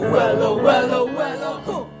Tell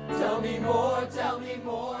me more, tell me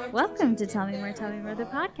more. Welcome to Tell Me More, the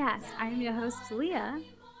podcast. I'm your host, Leah.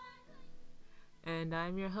 And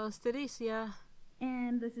I'm your host, Alicia.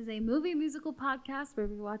 And this is a movie musical podcast where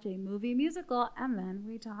we watch a movie musical and then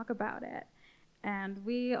we talk about it. And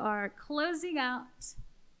we are closing out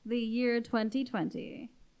the year 2020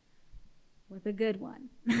 with a good one,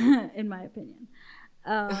 in my opinion.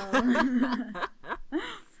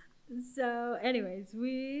 So anyways,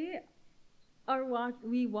 we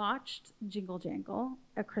watched Jingle Jangle,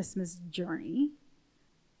 A Christmas Journey,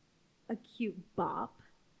 a cute bop.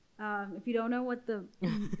 If you don't know what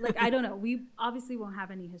I don't know, we obviously won't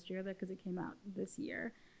have any history of it because it came out this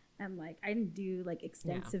year, and I didn't do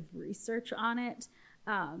extensive research on it.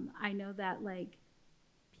 I know that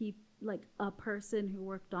a person who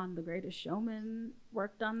worked on The Greatest Showman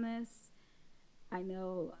worked on this. I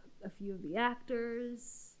know a few of the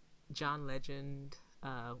actors. John Legend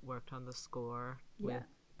worked on the score with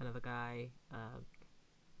another guy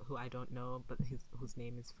who I don't know, but whose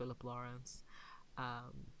name is Philip Lawrence,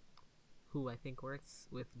 who I think works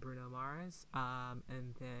with Bruno Mars.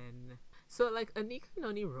 And then, Anika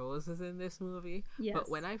Noni Rose is in this movie. Yes. But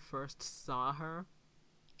when I first saw her,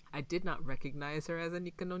 I did not recognize her as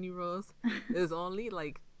Anika Noni Rose. It was only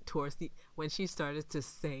towards when she started to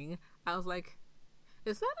sing, I was like,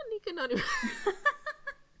 is that Anika Noni Rose?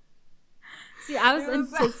 See, I was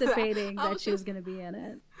anticipating that she was going to be in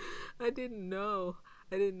it. I didn't know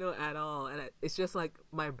at all. And it's just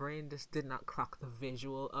my brain just did not clock the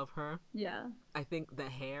visual of her. Yeah. I think the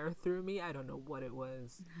hair threw me. I don't know what it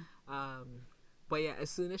was. But yeah,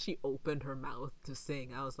 as soon as she opened her mouth to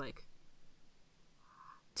sing, I was like,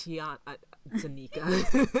 Tanika.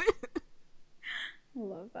 I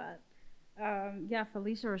love that.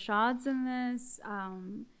 Felicia Rashad's in this.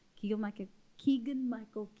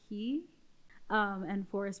 Keegan-Michael Key. And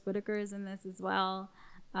Forrest Whitaker is in this as well.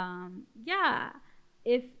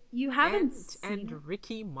 If you haven't seen... And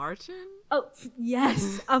Ricky Martin? Oh,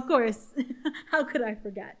 yes, of course. How could I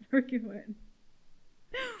forget Ricky Martin?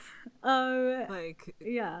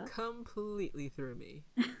 Completely threw me.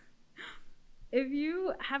 If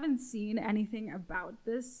you haven't seen anything about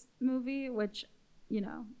this movie, which,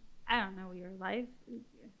 I don't know your life,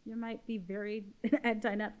 you might be very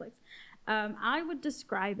anti-Netflix. I would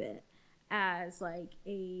describe it as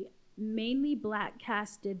a mainly black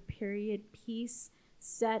casted period piece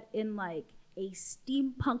set in a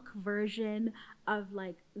steampunk version of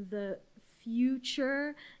the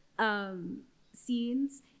future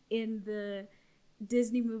scenes in the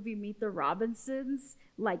Disney movie Meet the Robinsons,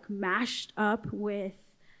 mashed up with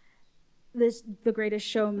The Greatest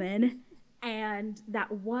Showman and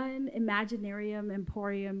that one Imaginarium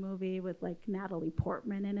Emporium movie with Natalie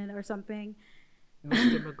Portman in it or something.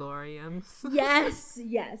 Mr. Megoriums. Yes,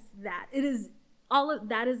 that. It is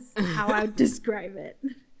that is how I would describe it.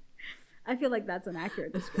 I feel like that's an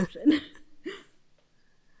accurate description.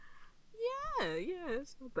 Yeah,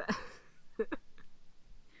 it's not bad.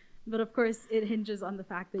 But of course, it hinges on the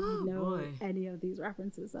fact that you know any of these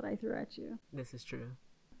references that I threw at you. This is true.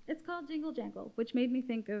 It's called Jingle Jangle, which made me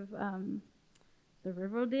think of the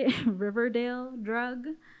Riverdale drug.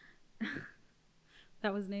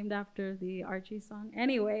 That was named after the Archie song.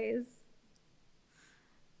 Anyways,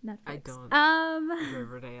 Netflix. I don't.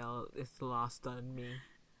 Riverdale is lost on me.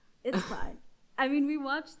 It's fine. I mean, we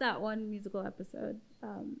watched that one musical episode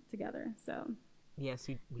together, so yes,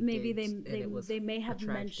 we maybe did, they may have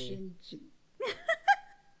mentioned.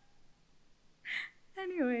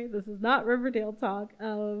 Anyway, this is not Riverdale talk.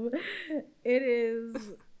 It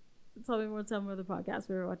is. Tell Me More, the podcast.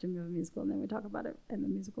 We were watching a musical, and then we talk about it. And the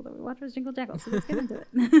musical that we watched was Jingle Jangle. So let's get into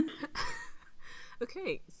it.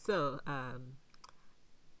 Okay, so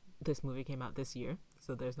this movie came out this year,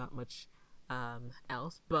 so there's not much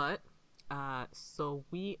else. But so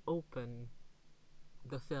we open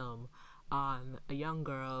the film on a young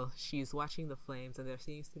girl. She's watching the flames, and there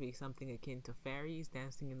seems to be something akin to fairies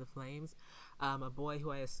dancing in the flames. A boy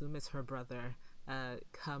who I assume is her brother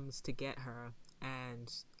comes to get her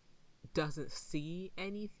and doesn't see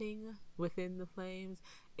anything within the flames,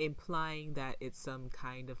 implying that it's some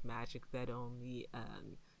kind of magic that only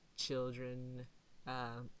children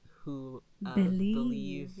who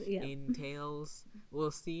believe in tales will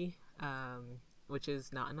see, which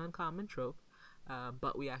is not an uncommon trope,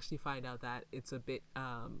 but we actually find out that it's a bit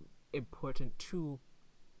important to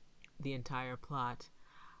the entire plot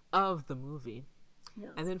of the movie.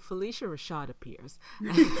 Yes. And then Felicia Rashad appears,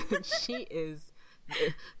 and she is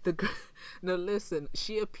the no, listen,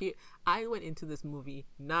 she appeared. I went into this movie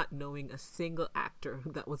not knowing a single actor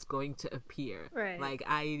that was going to appear. Right. Like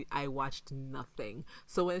I watched nothing.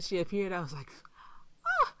 So when she appeared, I was like,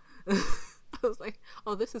 ah. I was like,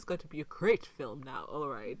 oh, this is going to be a great film now. All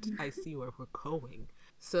right, I see where we're going.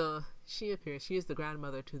 So she appears. She is the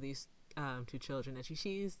grandmother to these two children, and she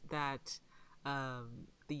sees that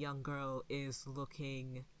the young girl is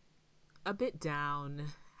looking a bit down,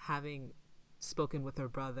 having spoken with her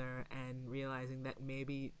brother and realizing that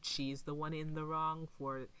maybe she's the one in the wrong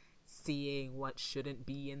for seeing what shouldn't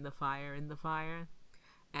be in the fire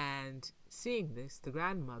and seeing this, the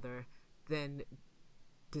grandmother then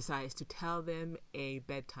decides to tell them a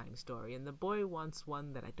bedtime story, and the boy wants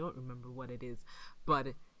one that I don't remember what it is, but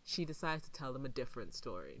she decides to tell them a different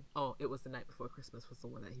story. Oh, it was The Night Before Christmas was the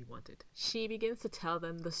one that he wanted. She begins to tell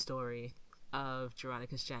them the story of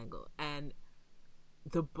Jeronicus Jangle, and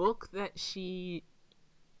the book that she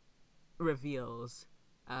reveals,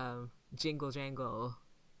 Jingle Jangle,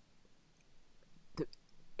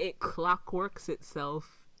 it clockworks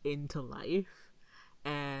itself into life,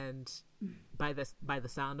 and by the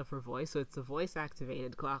sound of her voice, so it's a voice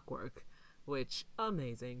activated clockwork, which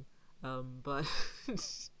amazing, but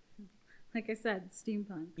like I said,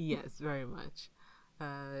 steampunk. yes, very much.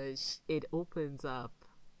 It opens up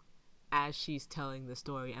as she's telling the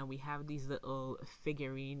story, and we have these little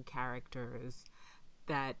figurine characters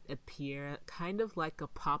that appear kind of like a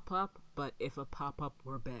pop-up, but if a pop-up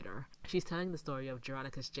were better. She's telling the story of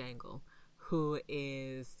Jeronicus Jangle, who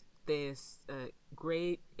is this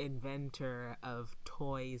great inventor of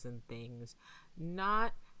toys and things,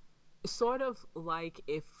 not sort of like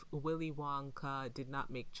if Willy Wonka did not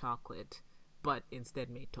make chocolate, but instead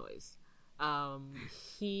made toys.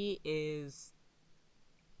 He is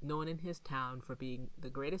known in his town for being the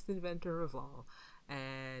greatest inventor of all,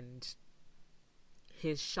 and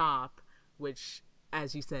his shop, which,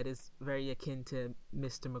 as you said, is very akin to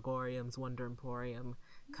Mr. Megorium's Wonder Emporium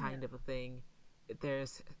kind of a thing.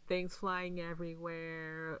 There's things flying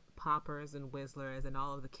everywhere, poppers and whistlers, and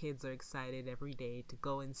all of the kids are excited every day to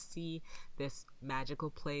go and see this magical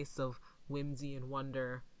place of whimsy and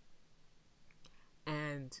wonder.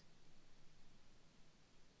 And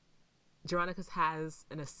Jeronicus has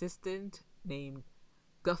an assistant named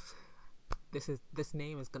Guff. This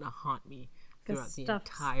name is gonna haunt me throughout the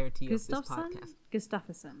entirety of this podcast.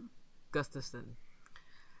 Gustafsson.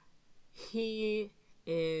 He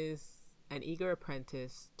is an eager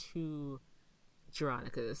apprentice to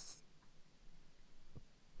Jeronicus,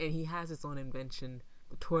 and he has his own invention,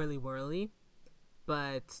 the Twirly Whirly,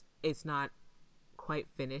 but it's not quite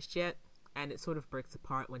finished yet, and it sort of breaks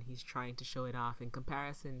apart when he's trying to show it off in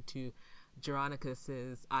comparison to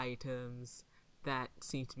Jeronicus's items that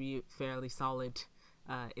seem to be fairly solid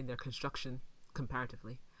in their construction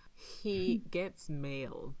comparatively. He gets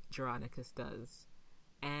mail, Jeronicus does,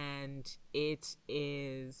 and it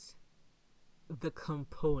is the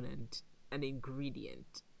component, an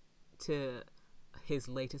ingredient to his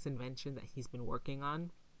latest invention that he's been working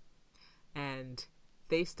on, and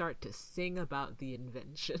they start to sing about the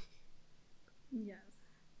invention. Yes.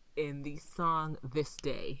 In the song This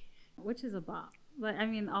Day. Which is a bop. But I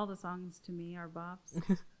mean, all the songs to me are bops.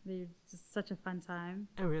 They're just such a fun time.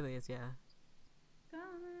 It really is, yeah.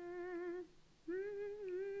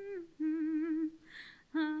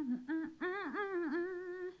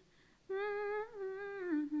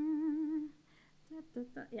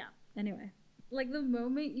 Yeah. Anyway, like the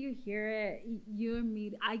moment you hear it,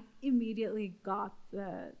 I immediately got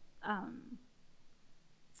the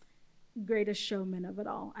Greatest Showman of it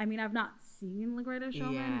all. I mean, I've not seen The Greatest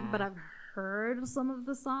Showman, but I've heard some of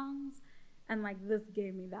the songs, and like this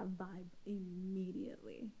gave me that vibe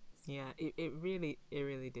immediately. Yeah, it really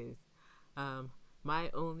did. My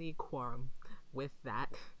only qualm with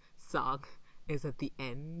that song is at the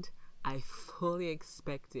end, I fully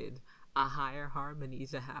expected a higher harmony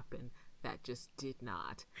to happen that just did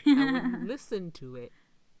not. And when you listen to it,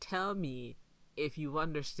 tell me if you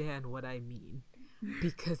understand what I mean,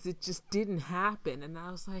 because it just didn't happen. And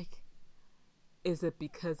I was like, is it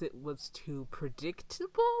because it was too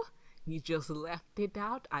predictable? You just left it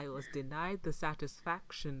out? I was denied the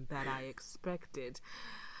satisfaction that I expected.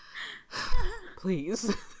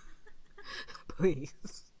 Please. Please.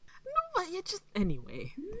 No, but you just...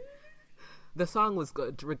 Anyway. The song was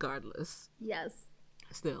good, regardless. Yes.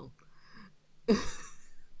 Still.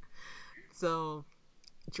 So,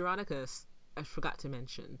 Jeronicus, I forgot to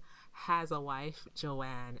mention, has a wife,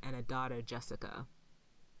 Joanne, and a daughter, Jessica.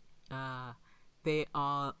 They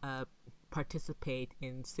all participate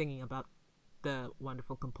in singing about the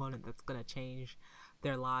wonderful component that's going to change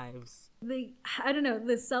their lives. I don't know,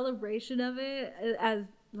 the celebration of it as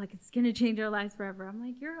like it's gonna change our lives forever. I'm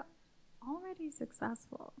like, you're already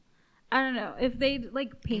successful. I don't know if they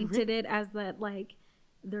like painted it as that like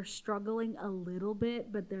they're struggling a little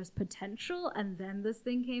bit, but there's potential, and then this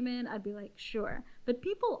thing came in, I'd be like, sure. But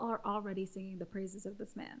people are already singing the praises of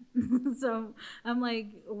this man, so I'm like,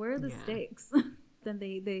 where are the stakes? Then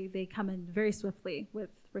they come in very swiftly with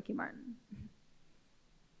Ricky Martin.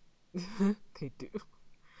 They do.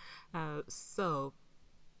 So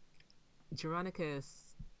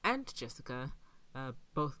Jeronicus and Jessica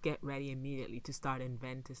both get ready immediately to start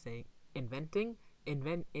inventing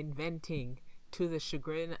to the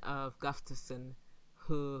chagrin of Gustafson,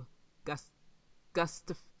 who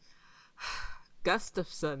Gustafson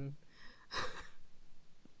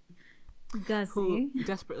Gussie, who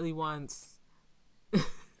desperately wants.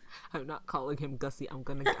 I'm not calling him Gussie. I'm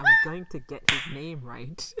going to get his name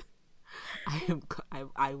right. I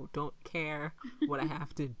don't care what I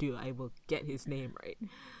have to do. I will get his name right.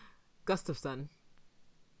 Gustafson,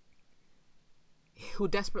 who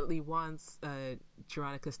desperately wants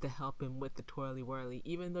Jeronicus to help him with the Twirly Whirly,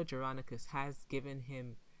 even though Jeronicus has given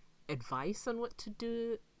him advice on what to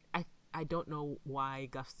do. I don't know why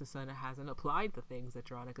Gustafson hasn't applied the things that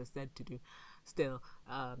Jeronicus said to do. Still,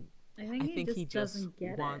 I think he just doesn't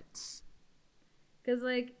get wants. Because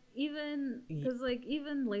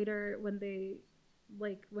even later when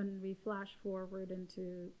when we flash forward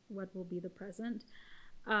into what will be the present,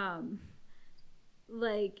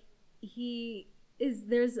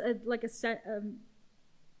 there's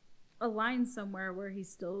a line somewhere where he's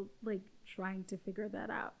still like trying to figure that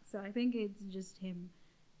out. So I think it's just him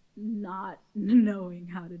not knowing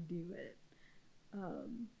how to do it.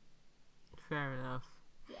 Fair enough.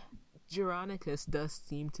 Yeah. Jeronicus does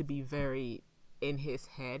seem to be very in his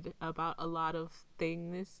head about a lot of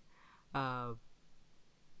things.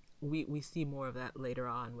 We see more of that later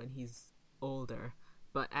on when he's older,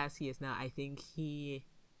 but as he is now, I think he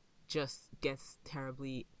just gets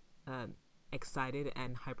terribly excited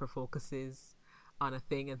and hyper focuses on a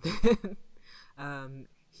thing, and then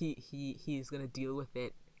he's gonna deal with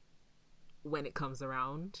it when it comes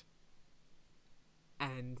around.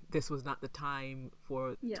 And this was not the time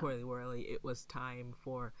for Twirly Whirly. It was time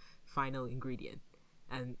for Final Ingredient,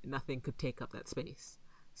 and nothing could take up that space.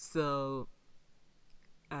 So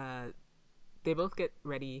they both get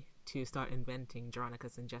ready to start inventing,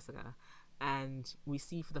 Jeronicus and Jessica, and we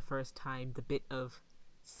see for the first time the bit of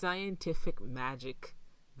scientific magic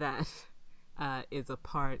that is a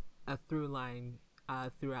through line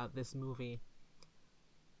throughout this movie,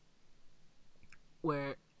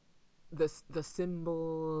 where the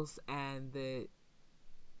symbols and the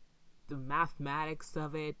mathematics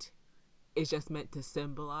of it is just meant to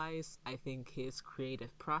symbolize, I think, his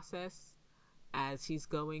creative process as he's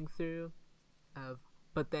going through.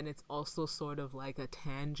 But then it's also sort of like a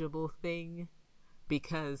tangible thing,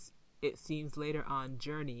 because it seems later on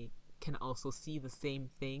Journey can also see the same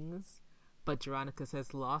things, but Jeronicus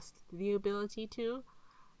has lost the ability to.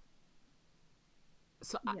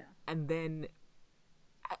 So and then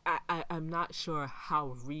I'm not sure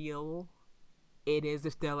how real it is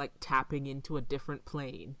if they're like tapping into a different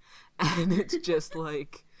plane, and it's just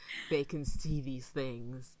like they can see these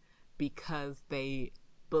things because they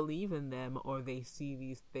believe in them, or they see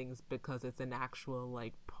these things because it's an actual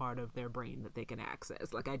like part of their brain that they can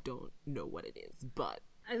access. Like, I don't know what it is, but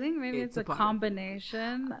I think maybe it's a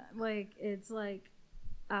combination. Like it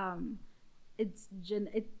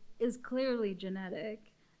is clearly genetic.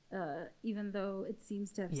 Even though it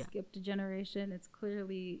seems to have skipped a generation, it's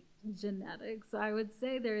clearly genetic. So I would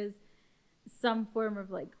say there is some form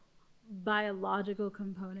of like biological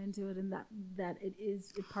component to it, and that it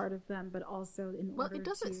is a part of them, but also in order it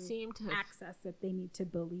doesn't to seem to access it, they need to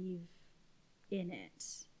believe in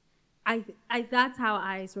it. I that's how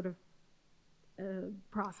I sort of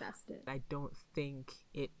processed it. I don't think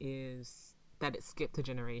it is that it skipped a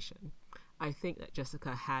generation. I think that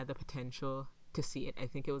Jessica had the potential to see it. I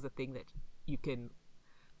think it was a thing that you can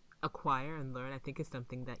acquire and learn. I think it's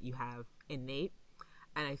something that you have innate.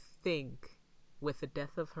 And I think with the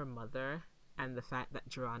death of her mother and the fact that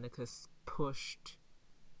Jeronicus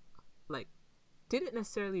didn't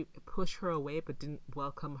necessarily push her away, but didn't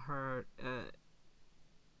welcome her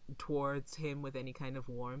towards him with any kind of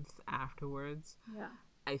warmth afterwards. Yeah.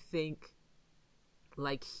 I think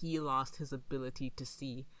like he lost his ability to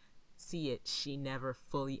see it. She never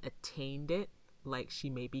fully attained it like she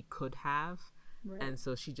maybe could have. Right. And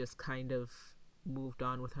so she just kind of moved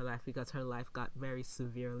on with her life because her life got very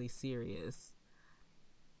severely serious,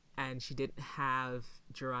 and she didn't have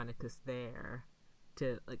Jeronicus there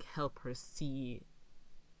to like help her see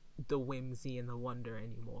the whimsy and the wonder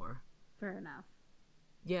anymore. Fair enough.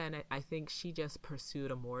 Yeah, and I think she just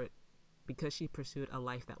pursued because she pursued a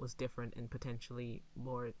life that was different and potentially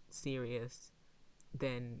more serious,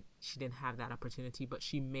 then she didn't have that opportunity, but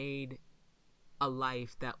she made a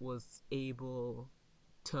life that was able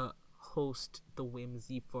to host the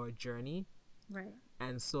whimsy for Journey. Right.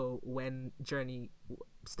 And so when Journey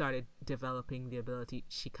started developing the ability,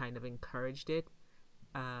 she kind of encouraged it.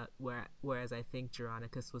 Whereas I think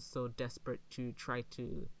Geronicus was so desperate to try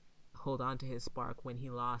to hold on to his spark when he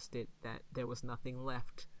lost it that there was nothing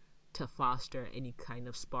left to foster any kind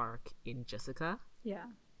of spark in Jessica. Yeah.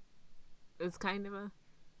 It's kind of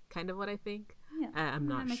what I think. Yeah. I'm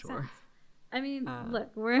That not makes sure. sense. I mean,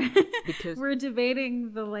 look, we're because- we're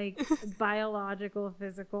debating the like biological,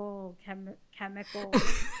 physical, chemical,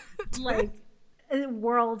 like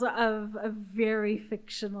world of a very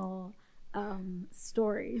fictional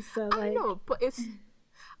stories. So like, I know, but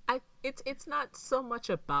it's not so much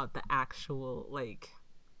about the actual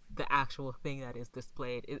thing that is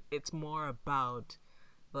displayed. It's more about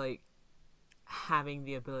like having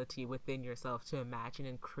the ability within yourself to imagine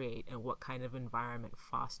and create, and what kind of environment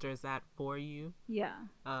fosters that for you. yeah,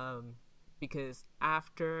 Because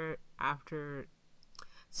after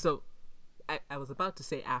so I was about to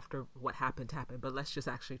say after what happened, but let's just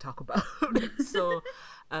actually talk about it. So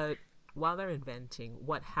while they're inventing,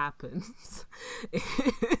 what happens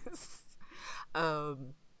is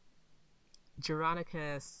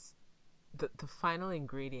Geronicus, the final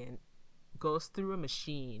ingredient, goes through a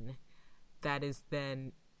machine that is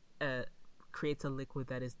then creates a liquid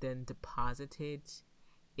that is then deposited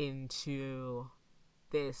into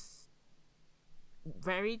this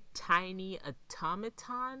very tiny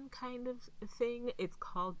automaton kind of thing. It's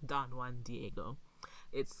called Don Juan Diego.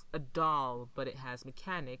 It's a doll, but it has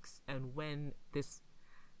mechanics, and when this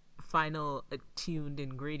final attuned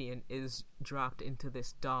ingredient is dropped into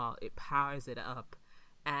this doll, it powers it up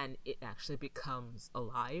and it actually becomes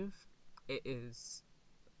alive. It is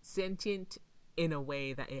sentient in a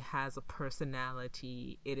way that it has a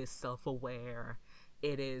personality. It is self-aware.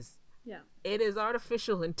 It is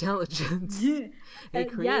artificial intelligence.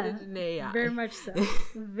 It created an AI. Very much so.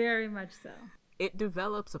 Very much so. It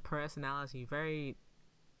develops a personality very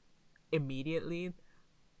immediately,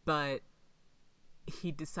 but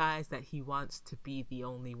he decides that he wants to be the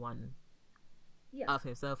only one of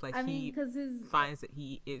himself. Like, he finds that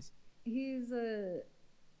he's a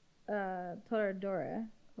Toradora,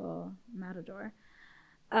 or Matador.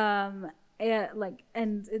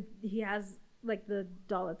 He has like the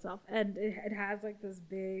doll itself, and it has like this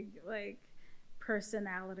big like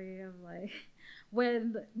personality of like,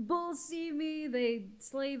 when bulls see me, they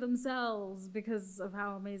slay themselves because of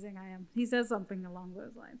how amazing I am. He says something along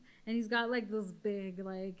those lines, and he's got like this big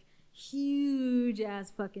like huge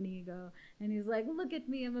ass fucking ego, and he's like, look at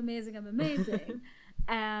me, I'm amazing.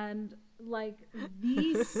 And like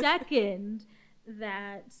the second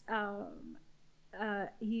that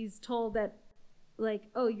he's told that like,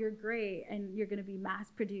 oh, you're great and you're gonna be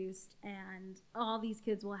mass produced and all these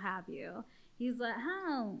kids will have you, he's like,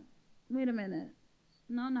 oh, wait a minute,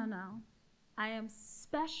 no, I am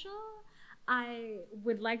special, I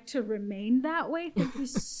would like to remain that way, thank you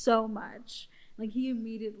so much. Like, he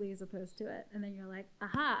immediately is opposed to it, and then you're like,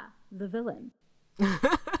 aha, the villain.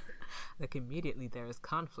 Like, immediately there is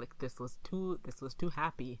conflict. This was too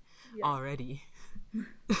happy already.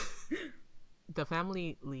 The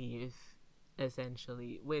family leave,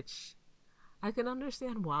 essentially, which I can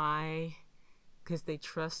understand why, because they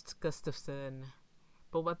trust Gustafsson,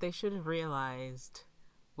 but what they should have realized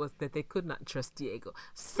was that they could not trust Diego.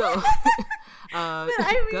 So,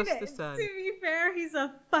 Gustafsson, to be fair, he's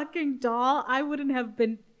a fucking doll. I wouldn't have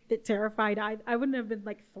been terrified. I wouldn't have been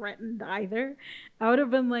like threatened either. I would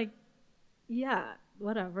have been like, yeah,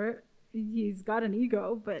 whatever. He's got an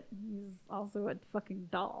ego, but he's also a fucking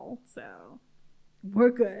doll, so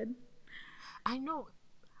we're good. I know,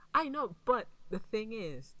 but the thing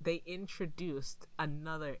is, they introduced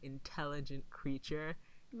another intelligent creature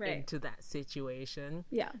into that situation.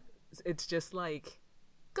 Yeah. It's just like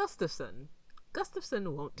Gustafsson. Gustafsson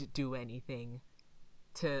won't do anything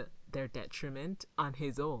to their detriment on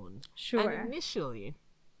his own. Sure. And initially,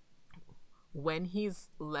 when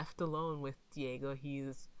he's left alone with Diego,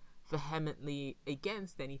 he's vehemently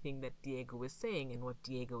against anything that Diego is saying. And what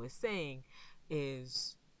Diego is saying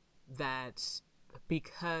is that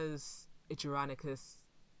because Geronicus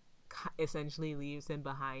essentially leaves him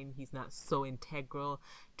behind, he's not so integral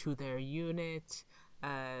to their unit,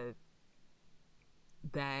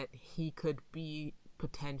 that he could be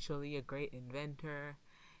potentially a great inventor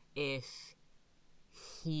if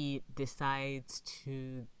he decides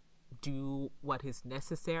to do what is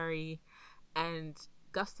necessary. And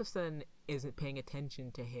Gustafson isn't paying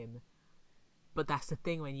attention to him. But that's the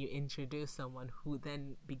thing when you introduce someone who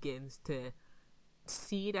then begins to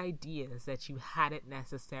seed ideas that you hadn't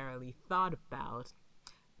necessarily thought about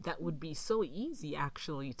that would be so easy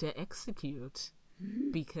actually to execute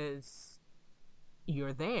because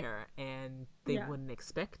you're there and they wouldn't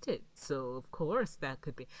expect it. So of course that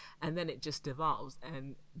could be, and then it just evolves,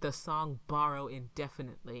 and the song Borrow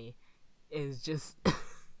Indefinitely is just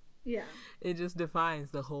it just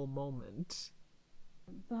defines the whole moment.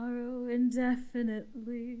 Borrow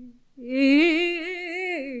indefinitely.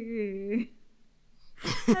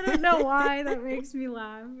 I don't know why that makes me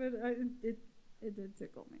laugh, but it did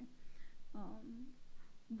tickle me.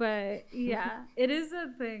 But yeah, it is a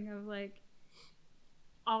thing of like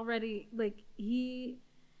already like the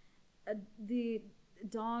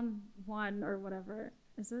Don Juan or whatever,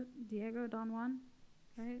 is it Diego Don Juan,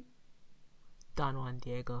 right? Don Juan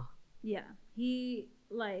Diego. Yeah, he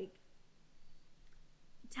like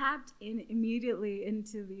tapped in immediately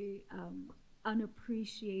into the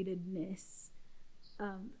unappreciatedness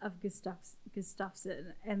of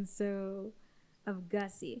Gustafson, and so of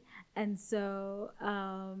Gussie, and so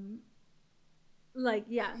like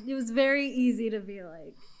it was very easy to be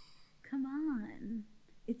like, come on,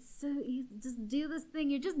 it's so easy, just do this thing,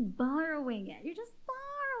 you're just borrowing it,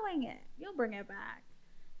 you'll bring it back,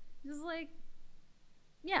 just like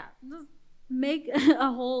just make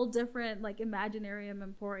a whole different like Imaginarium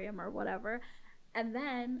Emporium or whatever, and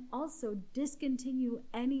then also discontinue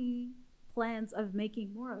any plans of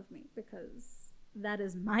making more of me, because that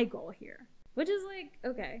is my goal here, which is like,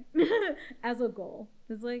 okay, as a goal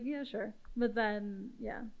it's like, yeah, sure, but then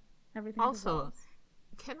everything also dissolves.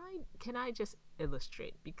 can I just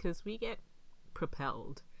illustrate, because we get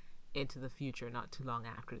propelled into the future not too long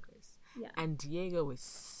after this, and Diego is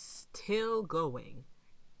still going.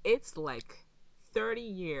 It's like 30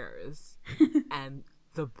 years and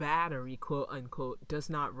the battery, quote unquote, does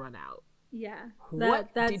not run out.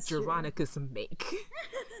 What did Jeronicus make?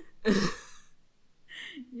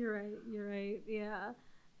 You're right. Yeah.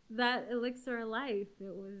 That elixir of life,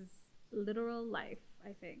 it was literal life,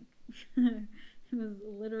 I think. It was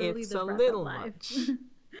literally the breath of life. Much.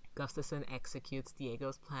 Gustafson executes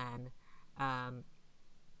Diego's plan.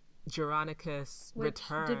 Jeronicus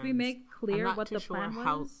returns. Did we make clear what the plan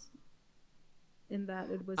was? In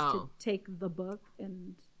that it was to take the book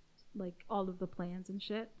and like all of the plans and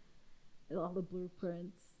shit, all the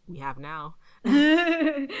blueprints. We have now.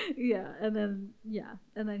 and then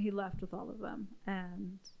he left with all of them,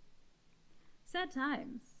 and sad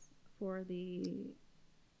times for the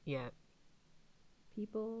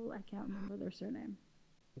people. I can't remember their surname.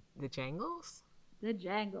 The Jangles? The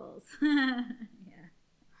Jangles.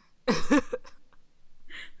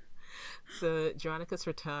 So Jeronicus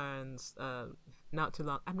returns not too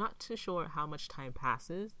long. I'm not too sure how much time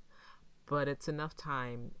passes, but it's enough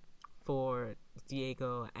time for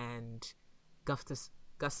Diego and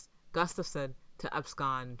Gustafson to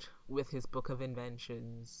abscond with his book of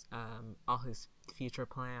inventions, all his future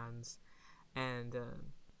plans, and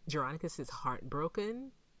Jeronicus is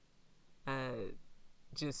heartbroken.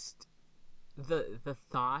 Just the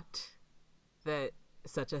thought that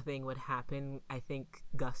such a thing would happen. I think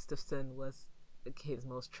Gustafson was his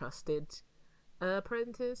most trusted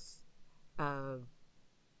apprentice, and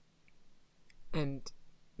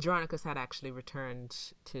Jeronicus had actually returned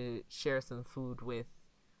to share some food with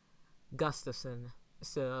Gustafson,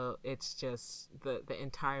 so it's just the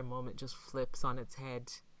entire moment just flips on its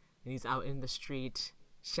head, and he's out in the street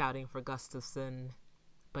shouting for Gustafson,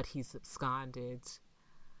 but he's absconded,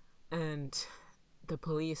 and the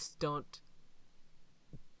police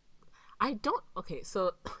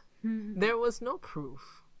so there was no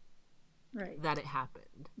proof that it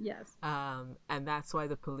happened. Yes. And that's why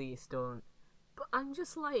the police don't. But I'm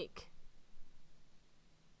just like,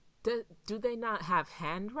 do they not have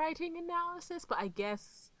handwriting analysis? But I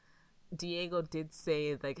guess Diego did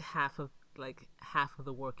say like half of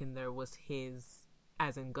the work in there was his,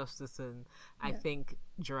 as in Gustafson. Yeah. I think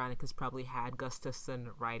Jeronicus probably had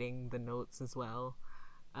Gustafson writing the notes as well.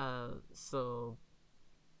 So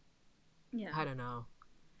yeah, I don't know.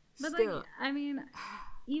 But still, like, I mean,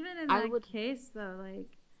 even in that case though,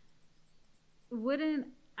 like,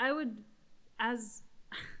 I would as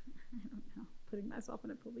I don't know, putting myself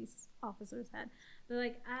in a police officer's head, but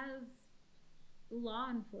like as law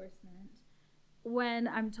enforcement, when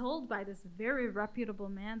I'm told by this very reputable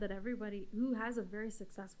man that everybody who has a very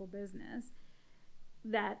successful business,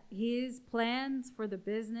 that his plans for the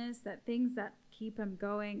business, that things that keep him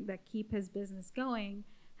going, that keep his business going,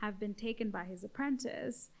 have been taken by his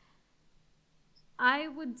apprentice, I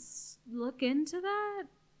would look into that,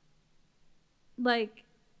 like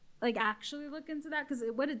actually look into that, because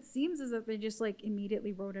what it seems is that they just like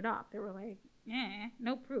immediately wrote it off. They were like,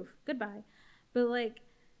 no proof, goodbye. But like,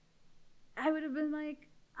 I would have been like,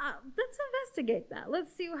 let's investigate that.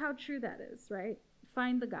 Let's see how true that is, right?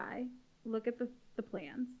 Find the guy, look at the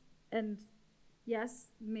plans, and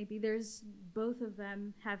yes, maybe there's both of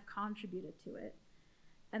them have contributed to it,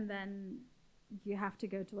 and then you have to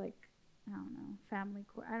go to like, I don't know, family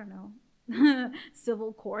court, I don't know,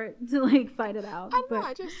 civil court to like fight it out.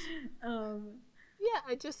 I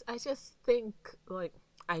just think, like,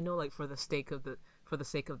 I know, like, for the sake of the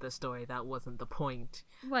story, that wasn't the point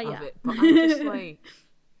of it, but I'm just like,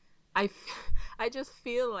 I just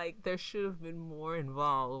feel like there should have been more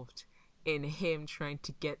involved in him trying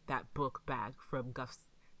to get that book back from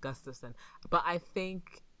Gustafson. But I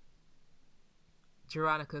think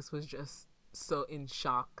Jeronicus was just so in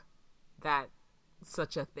shock that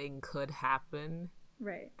such a thing could happen,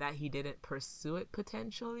 right, that he didn't pursue it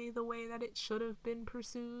potentially the way that it should have been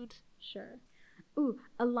pursued. Sure. Ooh,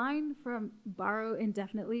 a line from Borrow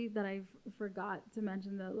Indefinitely that I forgot to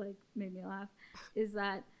mention that like made me laugh is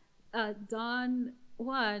that Don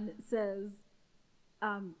Juan says,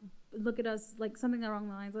 look at us, like something along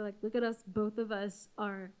the lines of like, look at us, both of us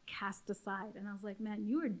are cast aside. And I was like, man,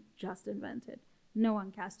 you were just invented. No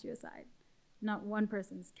one cast you aside. Not one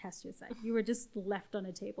person's cast you aside. You were just left on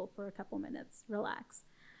a table for a couple minutes. Relax.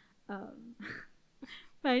 But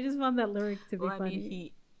I just found that lyric to be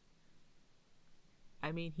funny.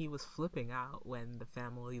 I mean, he was flipping out when the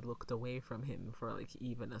family looked away from him for like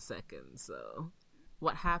even a second. So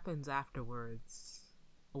what happens afterwards,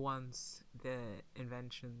 once the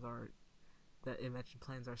invention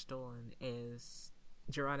plans are stolen, is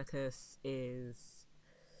Jeronicus is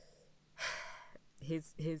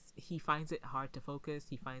he finds it hard to focus.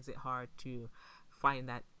 He finds it hard to find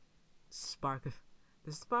that spark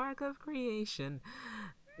of creation.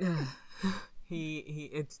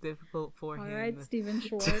 It's difficult for him. All right, Stephen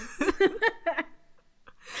Schwartz.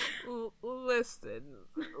 Listen,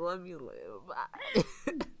 let me live.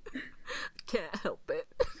 Can't help it.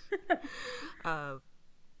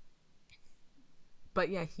 But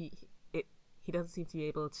yeah, he doesn't seem to be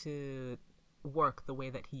able to work the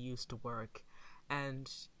way that he used to work, and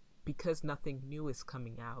because nothing new is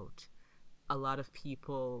coming out, a lot of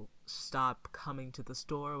people stop coming to the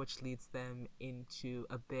store, which leads them into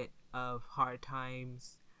a bit of hard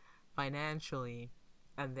times financially.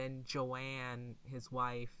 And then Joanne, his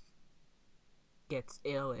wife, gets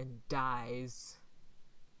ill and dies.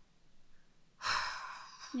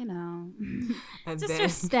 You know, And just then your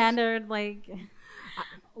standard like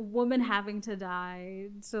woman having to die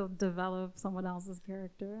to develop someone else's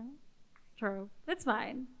character. True, it's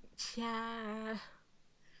fine. Yeah.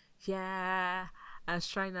 I was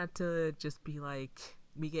trying not to just be like,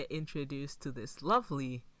 we get introduced to this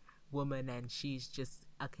lovely woman and she's just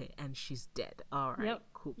okay, and she's dead. All right, yep.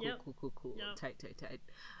 Cool. Yep. Tight.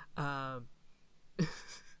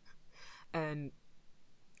 And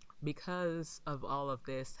because of all of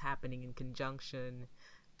this happening in conjunction,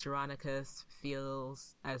 Jeronicus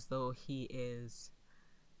feels as though he is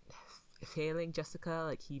failing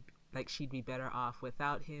Jessica, like she'd be better off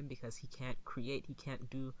without him, because he can't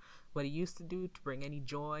do what he used to do to bring any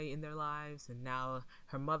joy in their lives, and now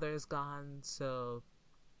her mother is gone, so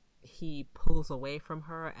he pulls away from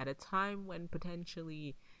her at a time when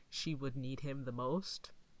potentially she would need him the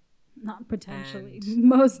most. Not potentially,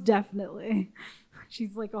 most definitely.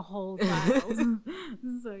 She's like a whole child.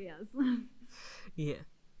 So yes. Yeah.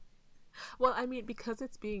 Well, I mean, because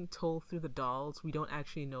it's being told through the dolls, we don't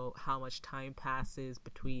actually know how much time passes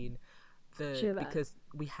between because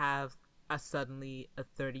we have suddenly a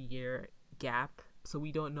 30-year gap, so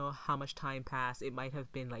we don't know how much time passed. It might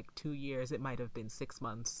have been like 2 years, it might have been 6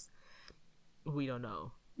 months. We don't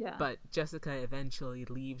know. Yeah. But Jessica eventually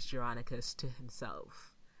leaves Jeronicus to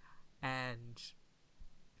himself, and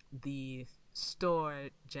the store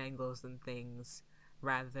jangles and things,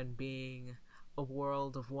 rather than being a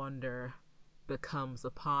world of wonder, becomes a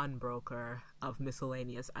pawnbroker of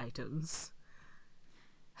miscellaneous items.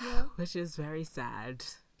 Yeah. Which is very sad.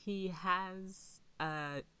 He has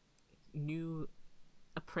a new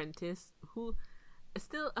apprentice who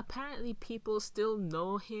still, apparently people still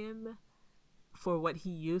know him for what he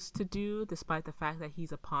used to do, despite the fact that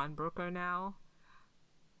he's a pawnbroker now,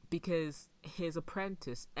 because his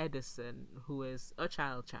apprentice Edison, who is a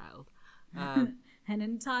child an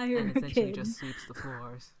entire and essentially kid. just sweeps the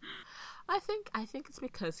floors. I think it's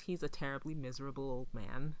because he's a terribly miserable old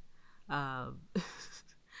man.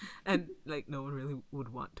 And like no one really would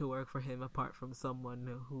want to work for him apart from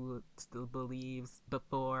someone who still believes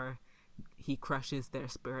before he crushes their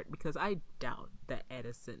spirit, because I doubt that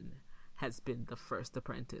Edison has been the first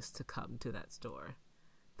apprentice to come to that store.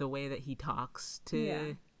 The way that he talks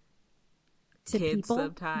to To kids people?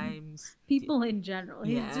 sometimes. People in general.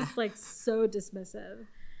 He's Yeah. just like so dismissive.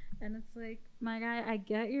 And it's like, my guy, I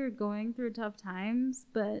get you're going through tough times,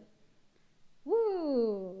 but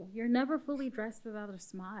woo, you're never fully dressed without a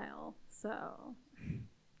smile. So,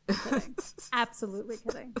 kidding. Absolutely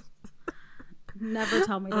kidding. Never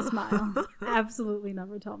tell me to smile. Absolutely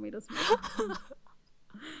never tell me to smile.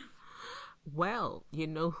 Well, you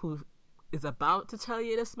know who is about to tell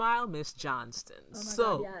you to smile? Miss Johnston. Oh my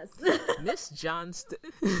So, God, yes. Miss Johnston.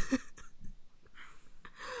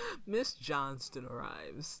 Miss Johnston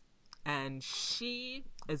arrives, and she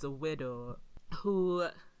is a widow who,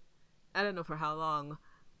 I don't know for how long,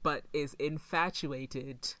 but is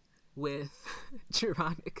infatuated with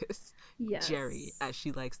Geronicus. Yes. Jerry, as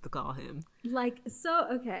she likes to call him. Like, so,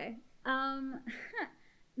 okay.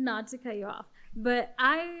 Not to cut you off, but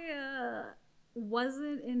I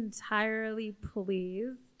wasn't entirely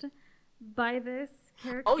pleased by this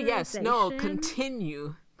characterization. Oh yes, no,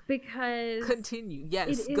 continue. Because Continue.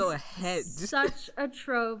 Yes, it go is ahead. such a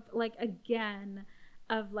trope, like, again,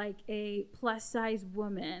 of like a plus size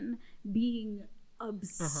woman being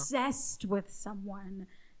obsessed with someone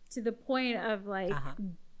to the point of like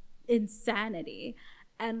insanity,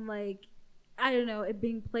 and like, I don't know, it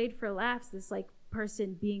being played for laughs, this like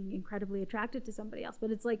person being incredibly attracted to somebody else,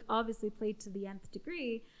 but it's like obviously played to the nth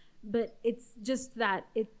degree. But it's just that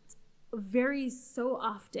it varies so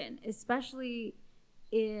often, especially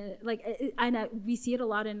in like, I know we see it a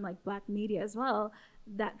lot in like Black media as well,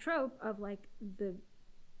 that trope of like the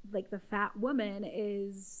fat woman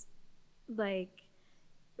is like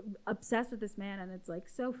obsessed with this man, and it's like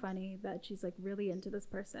so funny that she's like really into this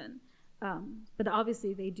person, but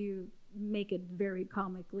obviously they do make it very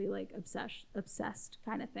comically like obsessed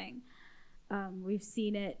kind of thing. We've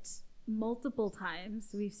seen it multiple times.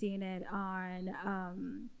 We've seen it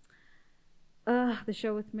on the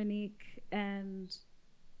show with Monique and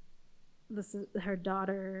this is her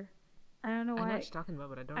daughter. I don't know why. I know what you're talking about,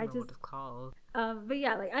 but I don't know what it's called. But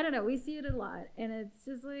yeah, like, I don't know. We see it a lot, and it's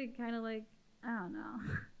just like kind of like, I don't know.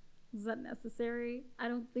 Is that necessary? I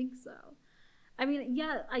don't think so. I mean,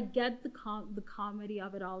 yeah, I get the comedy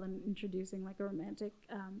of it all and introducing like a romantic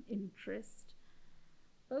interest,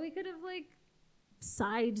 but we could have like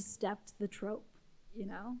sidestepped the trope. You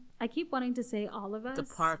know, I keep wanting to say all of us, The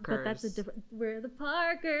Parkers. but that's a different. We're the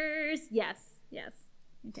Parkers. Yes.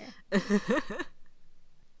 Okay.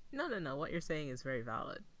 No. What you're saying is very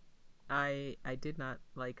valid. I did not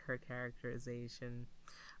like her characterization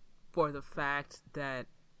for the fact that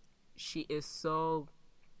she is so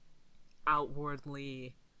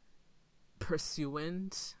outwardly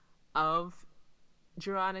pursuant of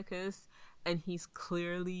Geronicus, and he's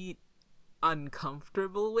clearly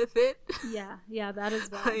uncomfortable with it. Yeah, that is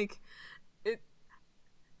bad. Like it,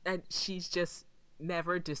 and she's just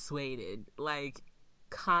never dissuaded, like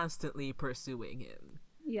constantly pursuing him.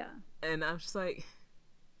 Yeah. And I'm just like,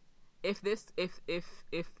 if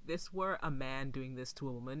this were a man doing this to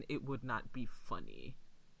a woman, it would not be funny.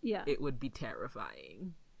 Yeah. It would be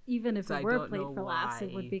terrifying. Even if So it I were don't played know for laughs, it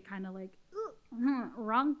why. would be kind of like,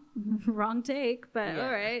 wrong take, but Yeah.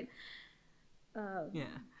 all right.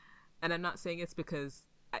 Yeah. And I'm not saying it's because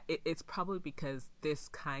it's probably because this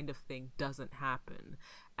kind of thing doesn't happen,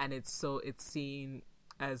 and it's seen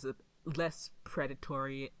as less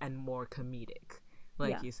predatory and more comedic,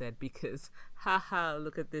 like you said, because haha,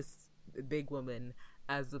 look at this big woman,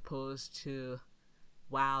 as opposed to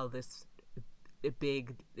wow, this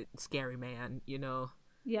big scary man, you know.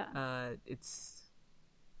 Yeah.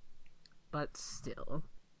 But still,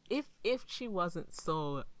 if she wasn't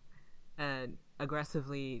so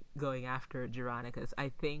aggressively going after Geronicus, I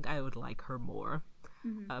think I would like her more.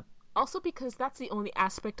 Also because that's the only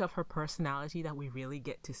aspect of her personality that we really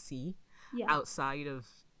get to see outside of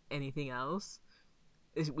anything else.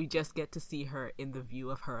 We just get to see her in the view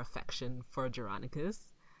of her affection for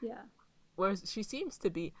Geronicus. Yeah. Whereas she seems to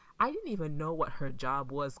be, I didn't even know what her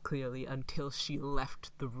job was clearly until she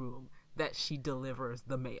left the room, that she delivers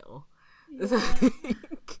the mail. Yeah.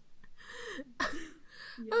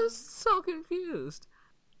 I was so confused.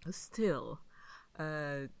 Still,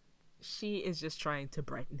 she is just trying to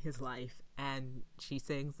brighten his life, and she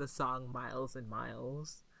sings the song Miles and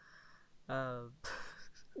Miles.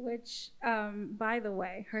 Which, by the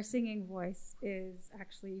way, her singing voice is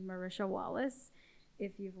actually Marisha Wallace.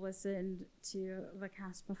 If you've listened to the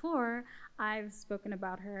cast before, I've spoken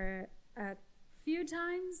about her at few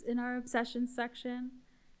times in our obsession section.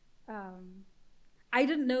 I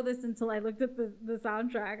didn't know this until I looked at the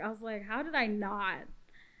soundtrack. I was like, how did I not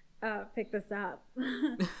pick this up?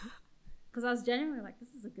 Because I was genuinely like,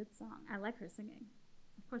 this is a good song. I like her singing.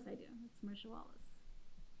 Of course I do. It's Marsha Wallace.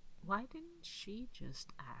 Why didn't she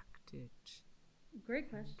just act it? Great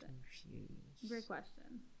question. Confused. Great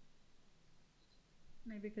question.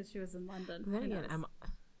 Maybe because she was in London. Then again,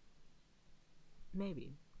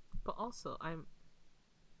 maybe, but also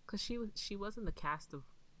because she was in the cast of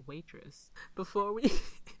Waitress before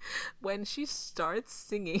when she starts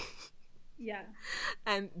singing. Yeah.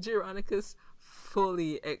 And Veronicas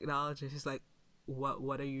fully acknowledges, she's like,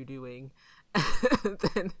 what are you doing? And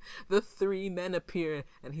then the three men appear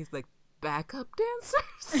and he's like, backup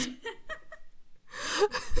dancers.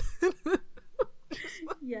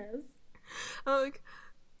 Yes. I'm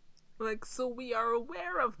like, so we are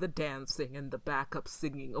aware of the dancing and the backup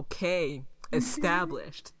singing. Okay,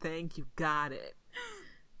 established. Thank you, got it.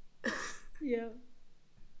 Yeah.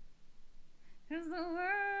 Cause the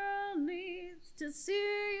world needs to see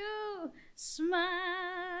you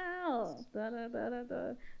smile. Da da da da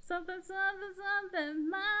da. Something, something, something.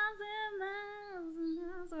 Miles and miles and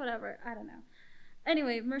miles. Whatever. I don't know.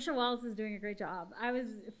 Anyway, Marsha Wallace is doing a great job. I was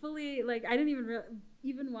fully like, I didn't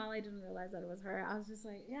even while I didn't realize that it was her, I was just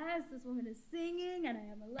like, yes, this woman is singing and I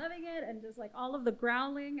am loving it. And just like all of the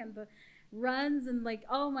growling and the runs and like,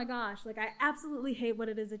 oh my gosh, like I absolutely hate what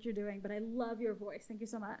it is that you're doing, but I love your voice. Thank you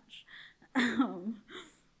so much.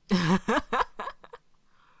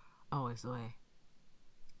 Always the way.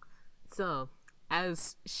 So,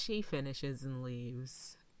 as she finishes and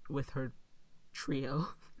leaves with her trio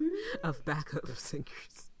of backup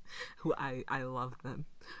singers, who I love them,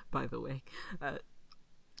 by the way,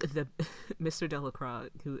 the Mr. Delacroix,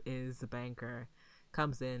 who is the banker,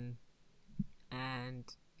 comes in and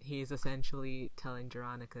he's essentially telling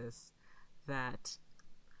Veronicas that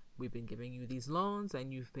we've been giving you these loans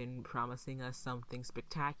and you've been promising us something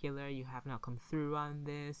spectacular. You have not come through on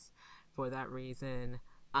this. For that reason,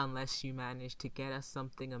 unless you manage to get us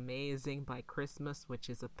something amazing by Christmas, which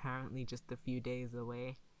is apparently just a few days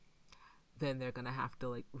away, then they're gonna have to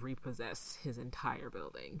like repossess his entire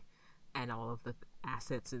building and all of the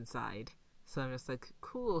assets inside. So I'm just like,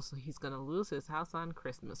 cool, so he's gonna lose his house on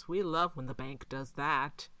Christmas. We love when the bank does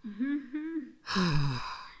that.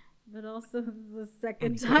 But also the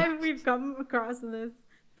second time we've come across this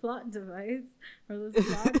plot device or this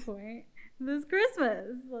plot point this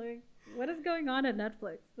Christmas. Like, what is going on at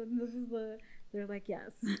Netflix? And this is they're like,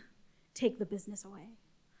 yes, take the business away.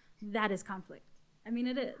 That is conflict. I mean,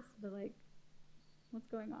 it is, but like, what's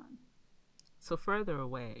going on? So further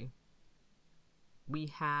away, we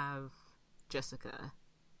have Jessica,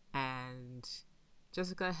 and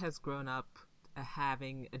Jessica has grown up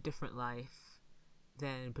having a different life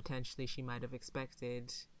than potentially she might have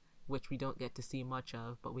expected, which we don't get to see much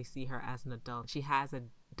of, but we see her as an adult. She has a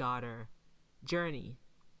daughter, Journey,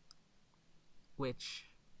 which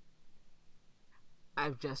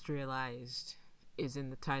I've just realized is in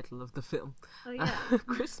the title of the film. Oh yeah.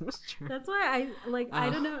 Christmas Journey. That's why I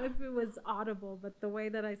don't know if it was audible, but the way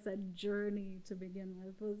that I said journey to begin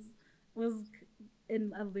with was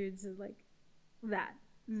in allude to like that.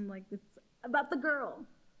 Like it's about the girl.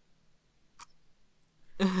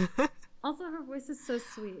 Also, her voice is so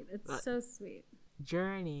sweet. It's so sweet.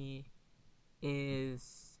 Journey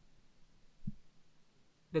is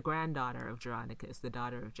the granddaughter of Veronicas, the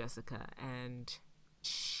daughter of Jessica, and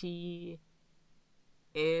she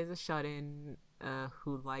is a shut-in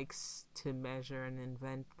who likes to measure and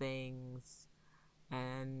invent things,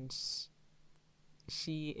 and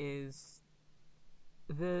she is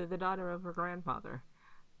the daughter of her grandfather.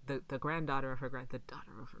 The granddaughter of her the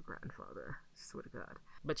daughter of her grandfather, swear to God.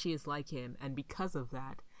 But she is like him, and because of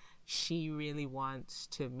that, she really wants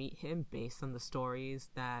to meet him based on the stories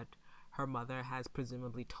that her mother has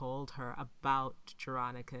presumably told her about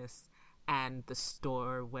Veronicas and the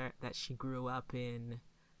store that she grew up in.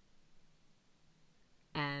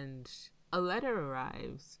 And a letter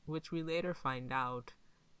arrives, which we later find out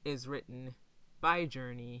is written by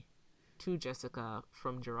Journey to Jessica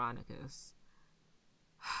from Veronicas.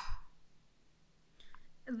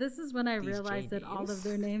 This is when I These realized J that all names. of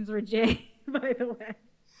their names were J, by the way.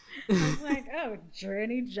 I was like, oh,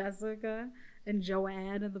 Journey, Jessica, and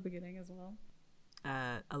Joanne at the beginning as well.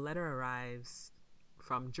 A letter arrives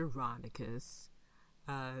from Veronicas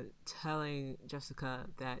telling Jessica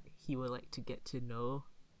that he would like to get to know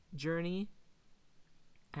Journey,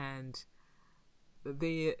 and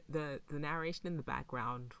the narration in the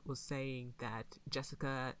background was saying that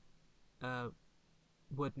Jessica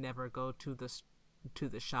would never go to the to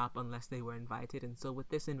the shop unless they were invited. And so with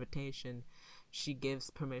this invitation, she gives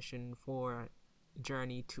permission for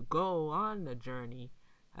Journey to go on a journey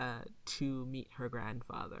to meet her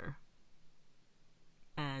grandfather.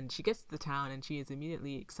 And she gets to the town and she is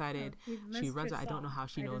immediately excited. She runs out. I don't know how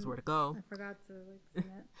she knows where to go. I forgot to sing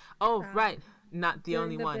it. Oh, right. Not the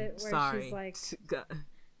only the one. bit where Sorry. she's like,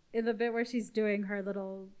 in the bit where she's doing her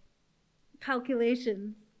little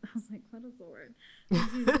calculations. I was like, what is the word?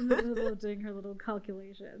 She's in the middle of doing her little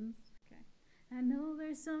calculations. Okay. I know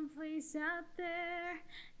there's some place out there,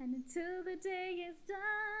 and until the day is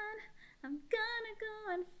done, I'm gonna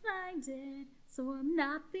go and find it, so I'm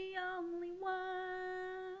not the only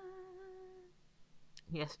one.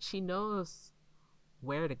 Yes, she knows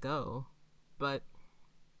where to go, but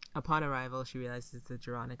upon arrival, she realizes that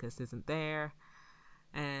Geronicus isn't there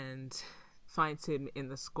and finds him in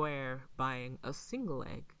the square buying a single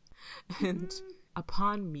egg. And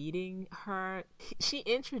upon meeting her, she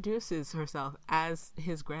introduces herself as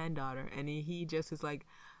his granddaughter, and he just is like,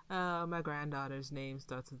 my granddaughter's name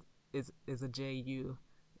starts with is a J-U,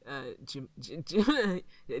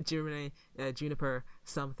 Juniper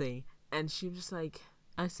something. And she was just like,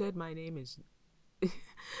 I said my name is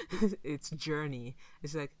it's Journey.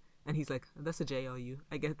 It's like, and he's like, that's a J-O-U.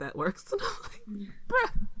 I guess that works. And I'm like,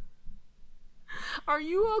 bruh, are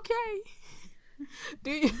you okay?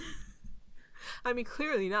 Do you? I mean,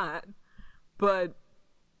 clearly not. But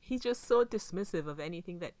he's just so dismissive of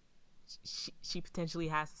anything that she potentially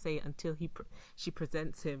has to say until she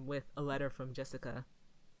presents him with a letter from Jessica.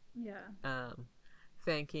 Yeah.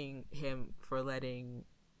 Thanking him for letting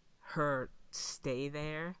her stay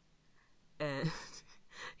there. And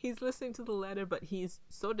he's listening to the letter, but he's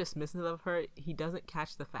so dismissive of her, he doesn't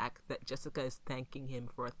catch the fact that Jessica is thanking him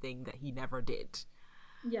for a thing that he never did.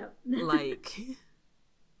 Yeah. Like,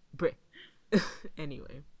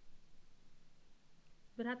 anyway.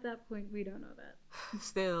 But at that point, we don't know that.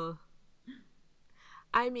 Still,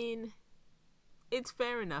 I mean, it's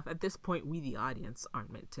fair enough. At this point, we, the audience,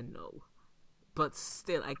 aren't meant to know. But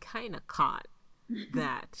still, I kind of caught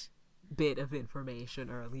that bit of information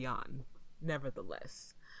early on.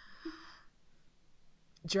 Nevertheless,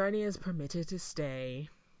 Journey is permitted to stay.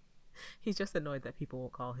 He's just annoyed that people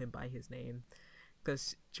won't call him by his name,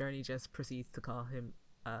 because Journey just proceeds to call him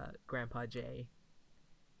Grandpa J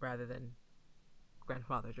rather than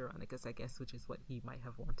Grandfather Geronicus, I guess, which is what he might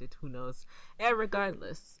have wanted. Who knows? And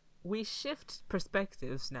regardless, we shift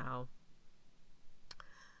perspectives now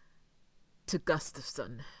to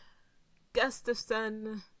Gustafsson.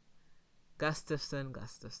 Gustafsson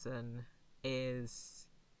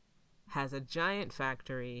has a giant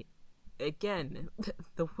factory. Again,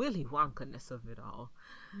 the Willy Wonka-ness of it all.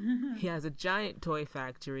 He has a giant toy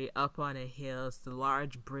factory up on a hill. It's the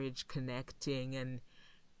large bridge connecting, and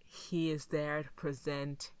he is there to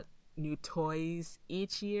present new toys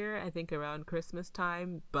each year, I think around Christmas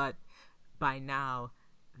time. But by now,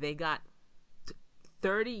 they got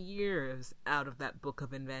 30 years out of that book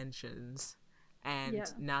of inventions.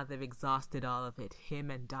 And now they've exhausted all of it, him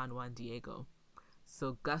and Don Juan Diego.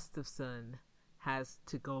 So Gustafsson has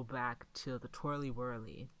to go back to the Twirly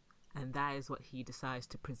Whirly, and that is what he decides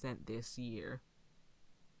to present this year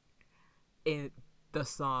in the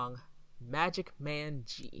song Magic Man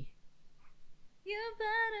G. You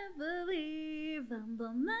better believe I'm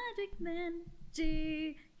the Magic Man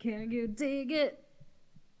G. Can you dig it?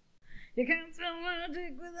 You can't spell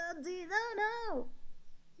magic without D. No.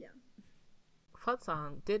 Yeah. Fun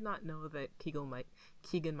song. Did not know that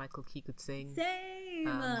Keegan Michael Key could sing. Same.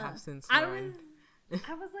 Have since I learned.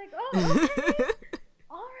 was like, oh, okay.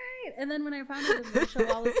 All right. And then when I found out that Michelle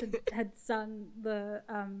Wallace had sung the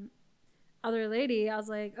other lady, I was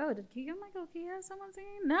like, oh, did Keegan Michael Key have someone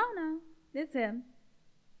singing? No, it's him.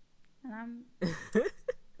 And I'm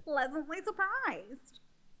pleasantly surprised.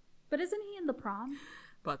 But isn't he in The Prom?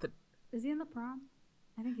 Is he in The Prom?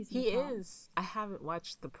 I think he's in The Prom. He is. I haven't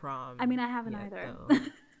watched The Prom. I mean, I haven't either.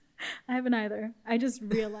 I haven't either. I just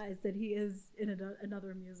realized that he is in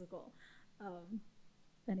another musical.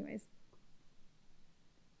 Anyways.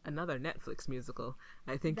 Another Netflix musical.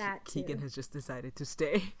 I think Keegan has just decided to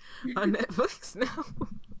stay on Netflix now.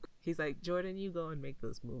 He's like, Jordan, you go and make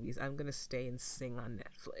those movies. I'm going to stay and sing on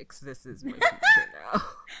Netflix. This is my future now.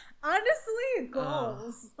 Honestly,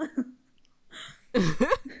 goals.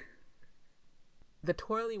 The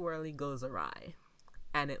Twirly Whirly goes awry,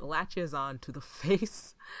 and it latches on to the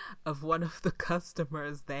face of one of the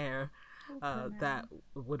customers there that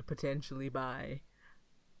would potentially buy.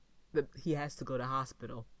 He has to go to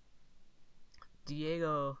hospital.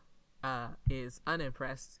 Diego is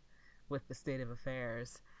unimpressed with the state of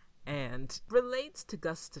affairs and relates to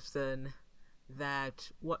Gustafsson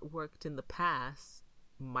that what worked in the past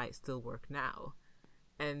might still work now.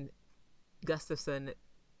 And Gustafson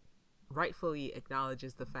rightfully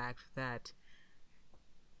acknowledges the fact that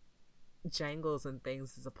Jangles and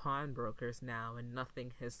Things is a pawnbrokers now, and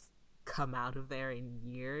nothing has come out of there in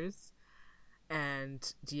years.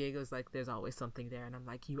 And Diego's like, there's always something there. And I'm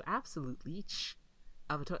like, you absolute leech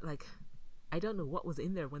of a like, I don't know what was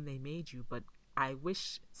in there when they made you, but I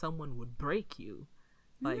wish someone would break you,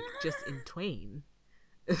 like, just in twain.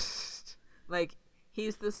 Like,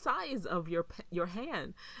 he's the size of your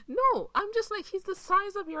hand. No, I'm just like, he's the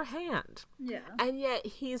size of your hand. Yeah. And yet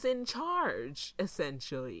he's in charge,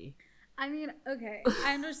 essentially. I mean, okay,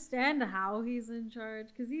 I understand how he's in charge,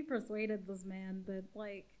 because he persuaded this man that,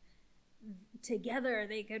 like, together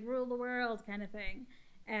they could rule the world, kind of thing.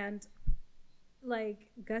 And, like,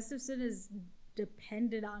 Gustafson is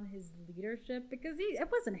dependent on his leadership, because it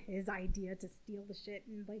wasn't his idea to steal the shit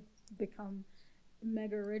and, like, become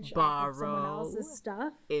mega rich off of someone else's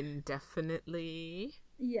stuff indefinitely.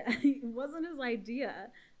 Yeah, it wasn't his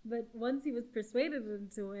idea, but once he was persuaded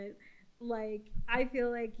into it, like, I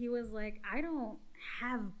feel like he was like, I don't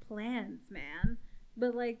have plans, man,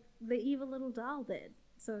 but, like, the evil little doll did.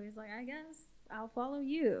 So he's like, I guess I'll follow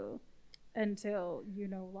you until you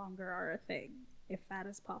no longer are a thing, if that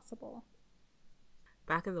is possible.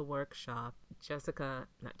 Back in the workshop,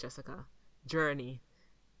 Journey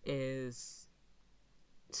is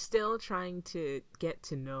still trying to get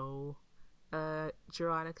to know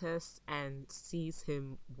Jeronicus, and sees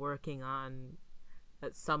him working on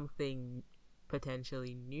something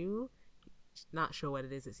potentially new. Not sure what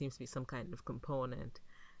it is. It seems to be some kind of component.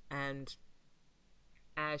 And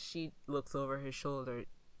as she looks over his shoulder,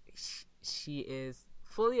 she is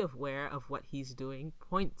fully aware of what he's doing,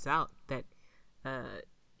 points out that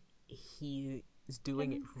he is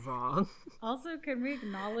doing it wrong. Also, can we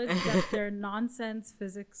acknowledge that their nonsense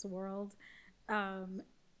physics world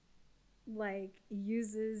like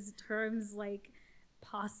uses terms like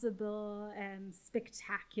possible and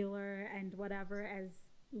spectacular and whatever as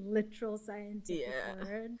literal scientific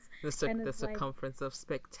words. The circumference of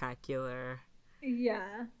spectacular.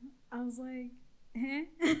 Yeah. I was like, eh?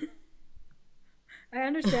 I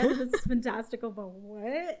understand that this is fantastical, but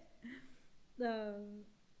what?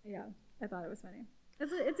 Yeah, I thought it was funny.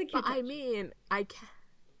 It's a cute But touch. I mean, I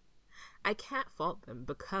can't fault them,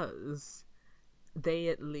 because they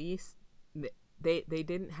at least they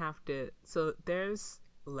didn't have to. So there's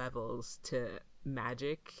levels to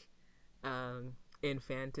magic in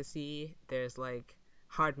fantasy. There's like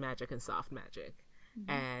hard magic and soft magic.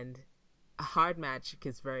 And hard magic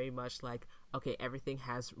is very much like, okay, everything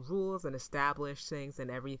has rules and established things and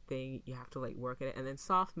everything, you have to like work at it. And then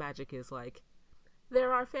soft magic is like,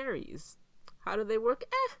 there are fairies. How do they work?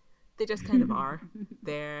 They just kind of are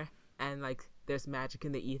there, and like there's magic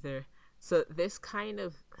in the ether. So this kind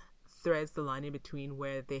of threads the line in between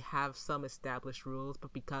where they have some established rules,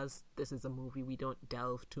 but because this is a movie, we don't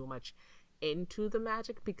delve too much into the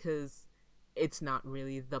magic because it's not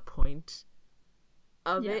really the point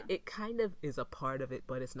of it. It kind of is a part of it,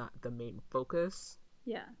 but it's not the main focus.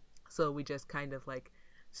 Yeah. So we just kind of like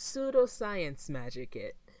pseudoscience magic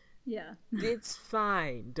it. Yeah. It's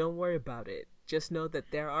fine. Don't worry about it. Just know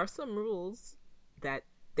that there are some rules that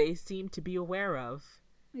they seem to be aware of.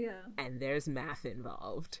 Yeah. And there's math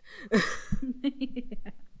involved.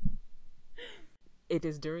 Yeah. It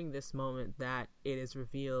is during this moment that it is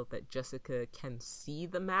revealed that Jessica can see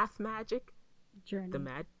the math magic. Journey. The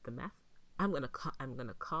math. I'm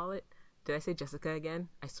gonna call it. Did I say Jessica again?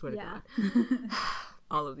 I swear to God.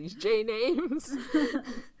 All of these J names.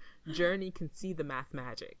 Journey can see the math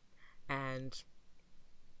magic, and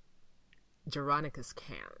Jeronicus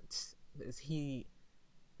can't, because he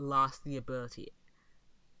lost the ability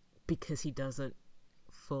because he doesn't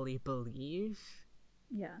fully believe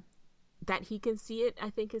that he can see it. I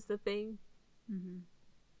think is the thing.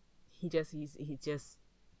 He just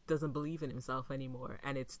doesn't believe in himself anymore,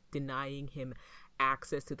 and it's denying him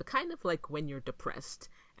access to the kind of like when you're depressed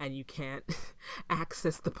and you can't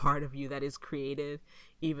access the part of you that is creative,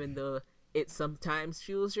 even though it sometimes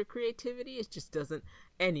fuels your creativity. It just doesn't.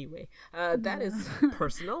 Anyway, that is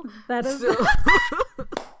personal. That is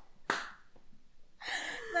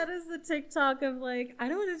that is the TikTok of like, I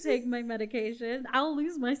don't want to take my medication, I'll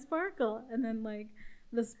lose my sparkle, and then like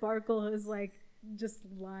the sparkle is like just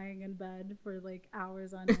lying in bed for like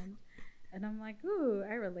hours on end. And I'm like, ooh,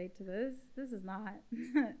 I relate to this. This is not.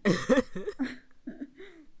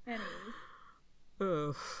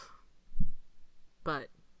 Anyways. But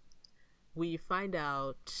we find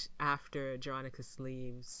out after Jeronicus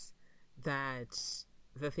leaves that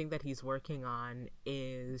the thing that he's working on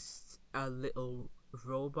is a little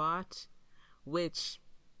robot, which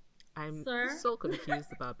I'm so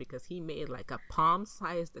confused about because he made like a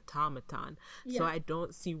palm-sized automaton. Yeah. So I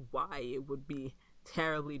don't see why it would be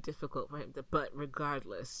terribly difficult for him to, but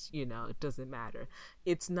regardless, you know, it doesn't matter.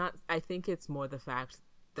 It's not, I think it's more the fact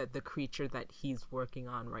that the creature that he's working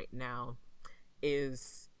on right now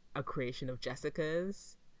is a creation of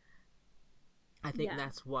Jessica's. I think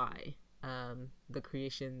that's why. The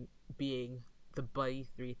creation being the Buddy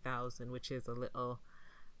 3000, which is a little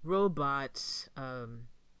robot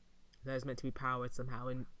that is meant to be powered somehow,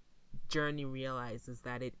 and Journey realizes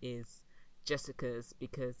that it is Jessica's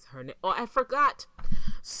because her name. Oh, I forgot.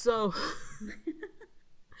 So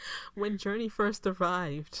when Journey first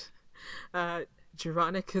arrived,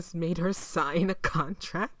 Jeronicus made her sign a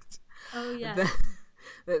contract. Oh yeah.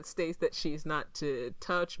 That states that she's not to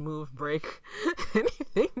touch, move, break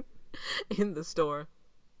anything in the store,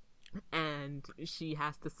 and she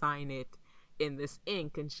has to sign it in this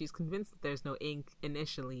ink, and she's convinced that there's no ink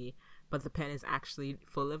initially, but the pen is actually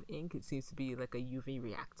full of ink. It seems to be like a UV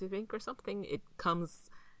reactive ink or something. It comes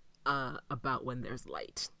about when there's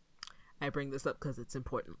light. I bring this up because it's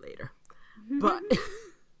important later. But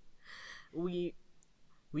we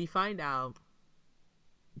find out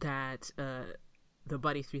that the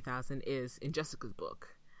Buddy 3000 is in Jessica's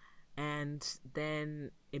book, and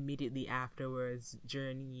then immediately afterwards,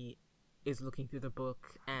 Journey is looking through the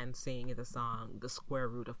book and singing the song "The Square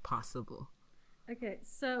Root of Possible." Okay,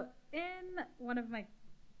 so in one of my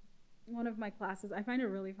classes, I find it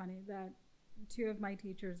really funny that two of my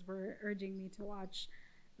teachers were urging me to watch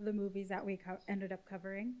the movies that we ended up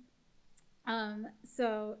covering.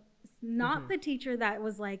 So not the teacher that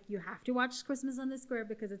was like, you have to watch Christmas on the Square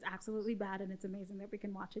because it's absolutely bad and it's amazing that we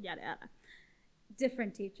can watch it, yada yada.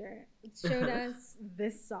 Different teacher showed us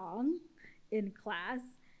this song in class,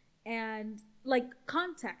 and like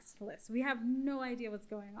contextless, we have no idea what's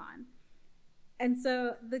going on. And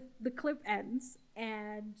so the clip ends,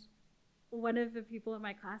 and one of the people in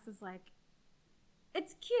my class is like,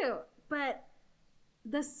 it's cute, but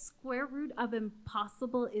the square root of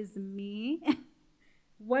impossible is me.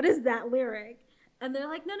 What is that lyric? And they're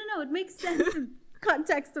like, no, it makes sense in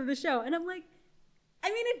context of the show. And I'm like, I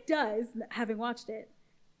mean, it does, having watched it,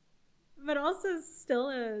 but also still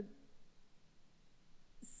a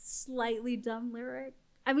slightly dumb lyric.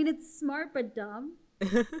 I mean, it's smart but dumb.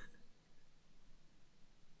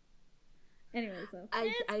 Anyway, so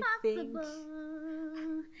I think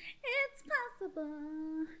it's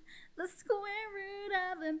possible. The square root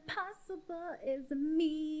of impossible is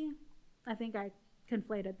me. I think I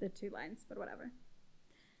conflated the two lines, but whatever.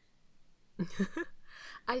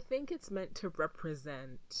 I think it's meant to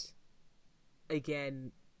represent,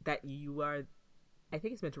 again, that you are. I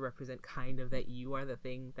think it's meant to represent kind of that you are the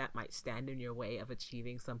thing that might stand in your way of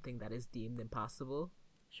achieving something that is deemed impossible.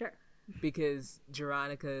 Sure. Because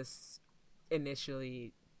Jeronicus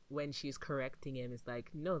initially, when she's correcting him, is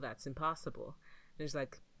like, no, that's impossible. And it's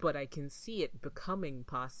like, but I can see it becoming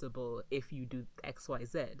possible if you do X, Y,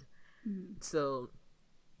 Z. Mm-hmm. So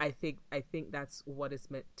I think that's what it's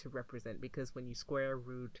meant to represent, because when you square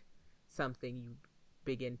root something, you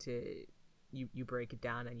begin to, you break it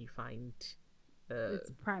down and you find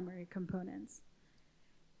its primary components.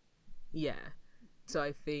 Yeah. So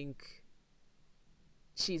I think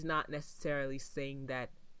she's not necessarily saying that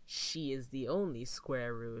she is the only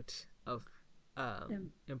square root of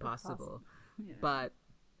impossible. Yeah.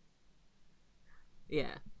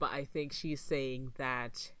 But I think she's saying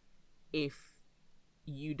that if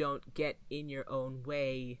you don't get in your own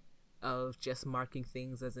way of just marking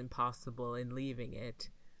things as impossible and leaving it,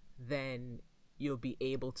 then you'll be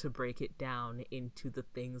able to break it down into the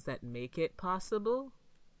things that make it possible.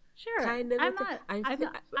 Sure. Kind of. Am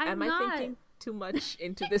I thinking too much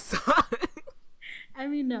into this song? I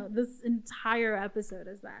mean, no, this entire episode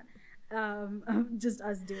is that. Just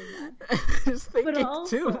us doing that. Just thinking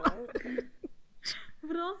too much.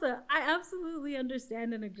 But also, I absolutely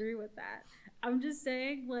understand and agree with that. I'm just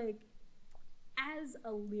saying, like, as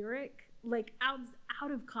a lyric, like,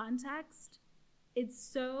 out of context, it's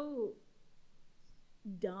so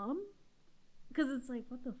dumb. Because it's like,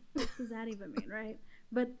 what the fuck does that even mean, right?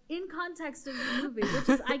 But in context of the movie, which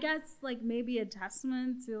is, I guess, like, maybe a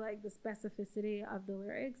testament to, like, the specificity of the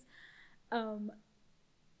lyrics,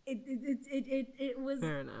 it was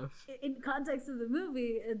fair enough. In context of the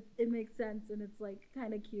movie, it makes sense, and it's like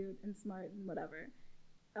kind of cute and smart and whatever,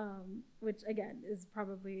 which again is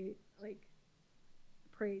probably like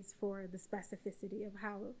praise for the specificity of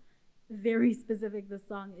how very specific the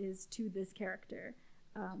song is to this character,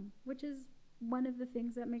 which is one of the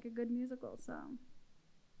things that make a good musical. So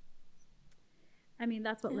I mean,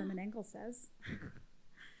 that's what Lemon Ankle says.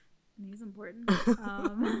 And he's important.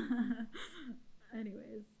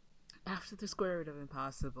 Anyways. After the square root of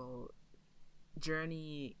impossible,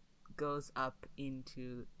 Journey goes up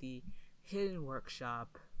into the hidden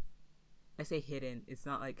workshop. I say hidden, it's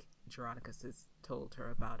not like Veronicus has told her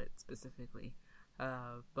about it specifically.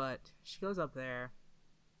 But she goes up there.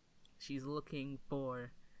 She's looking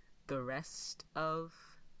for the rest of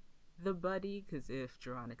the buddy, because if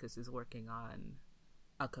Veronicus is working on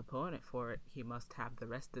a component for it, he must have the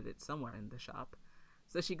rest of it somewhere in the shop.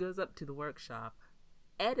 So she goes up to the workshop.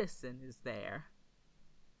 Edison is there.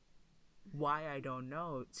 Why, I don't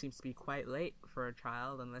know. It seems to be quite late for a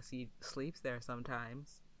child, unless he sleeps there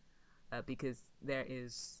sometimes. Because there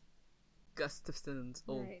is Gustafson's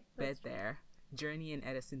old bed there. Journey and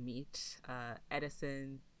Edison meet.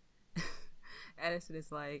 Edison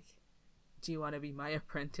is like, do you want to be my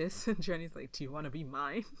apprentice? And Journey's like, do you want to be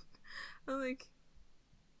mine? I'm like,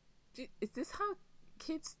 is this how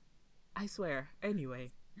kids... I swear.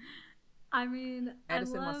 Anyway. I mean,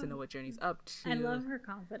 Edison wants to know what Journey's up to. I love her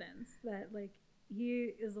confidence that, like, he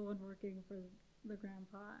is the one working for the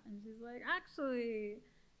grandpa. And she's like, actually,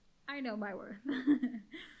 I know my worth.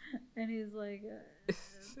 And he's like,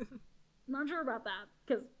 not sure about that.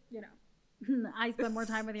 Because, you know, I spend more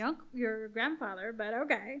time with your grandfather, but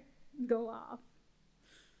okay, go off.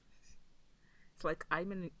 It's like,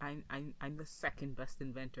 I'm the second best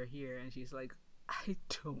inventor here. And she's like, I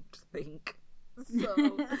don't think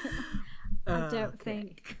so. I don't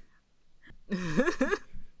think.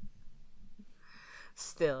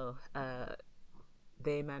 Still,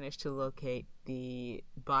 they managed to locate the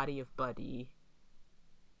body of Buddy,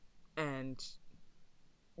 and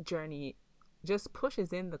Journey just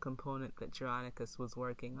pushes in the component that Veronicus was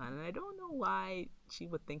working on, and I don't know why she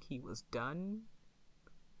would think he was done,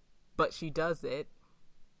 but she does it.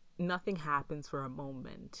 Nothing happens for a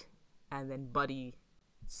moment, and then Buddy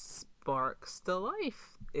sparks to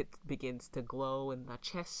life. It begins to glow in the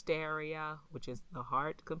chest area, which is the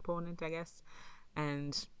heart component, I guess,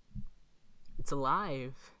 and it's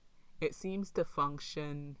alive. It seems to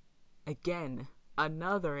function, again,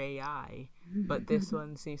 another AI, but this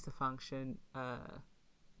one seems to function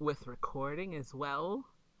with recording as well.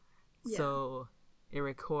 Yeah. So it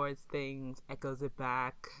records things, echoes it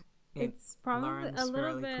back. It's probably a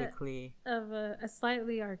little bit quickly. Of a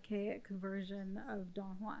slightly archaic version of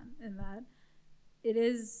Don Juan, in that it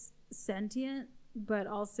is sentient, but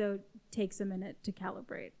also takes a minute to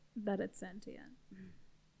calibrate that it's sentient.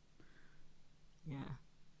 Yeah.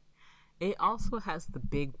 It also has the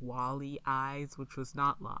big Wall-E eyes, which was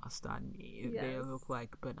not lost on me. Yes. They look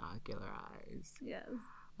like binocular eyes. Yes.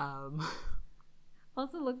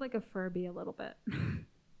 Also looked like a Furby a little bit.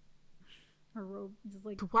 Her robe just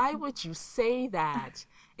like... Why would you say that?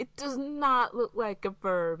 It does not look like a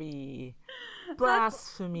Furby.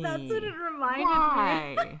 Blasphemy. That's what it reminded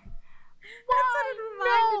Why? me. That's what it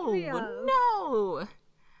reminded me of. No.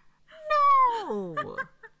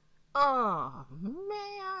 Oh,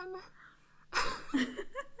 man.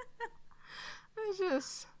 It's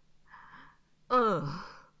just... Ugh. I'm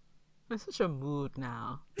in such a mood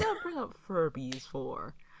now. What do I bring up Furbies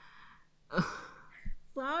for?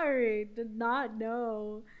 Sorry, did not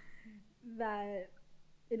know that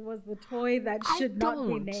it was the toy that should not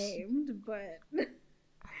be named, but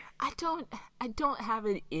I don't have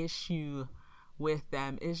an issue with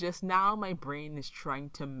them. It's just now my brain is trying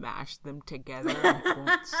to mash them together and it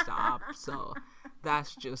won't stop. So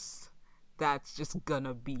that's just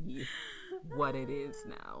gonna be what it is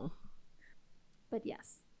now. But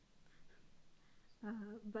yes,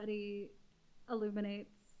 Buddy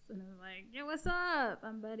illuminates. And they're like, "Yeah, what's up?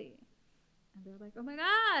 I'm Buddy." And they're like, "Oh my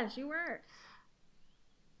gosh, you work!"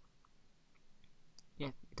 Yeah,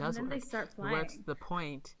 it does and then work. They start flying. What's the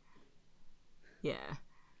point? Yeah,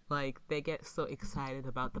 like they get so excited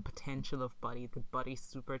about the potential of Buddy. The Buddy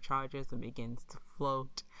supercharges and begins to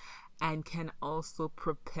float, and can also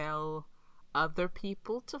propel other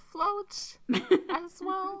people to float as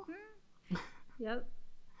well. Yep.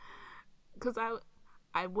 Because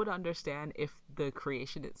I would understand if the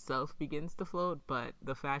creation itself begins to float, but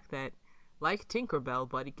the fact that, like Tinkerbell,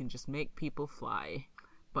 Buddy can just make people fly,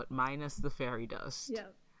 but minus the fairy dust. Yeah.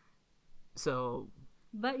 So...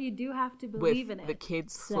 But you do have to believe in it. With the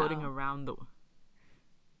kids floating around the...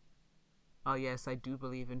 Oh, yes, I do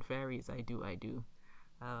believe in fairies. I do.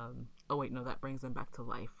 Oh, wait, no, that brings them back to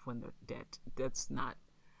life when they're dead. That's not...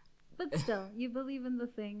 But still, you believe in the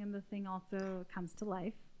thing, and the thing also comes to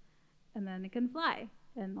life, and then it can fly.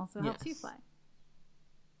 And also helps you fly.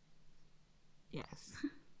 Yes.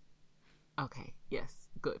 Okay. Yes.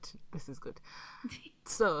 Good. This is good.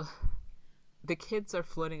 So, the kids are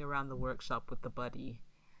floating around the workshop with the buddy,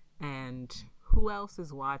 and who else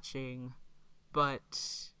is watching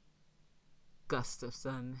but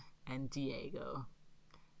Gustafson and Diego,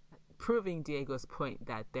 proving Diego's point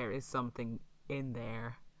that there is something in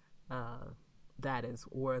there that is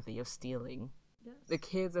worthy of stealing. Yes. The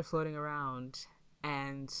kids are floating around,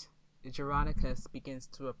 and Veronicus begins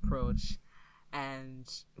to approach,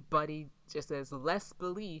 and Buddy just says, "Less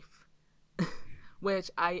belief," which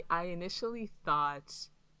I initially thought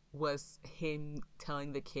was him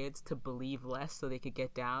telling the kids to believe less so they could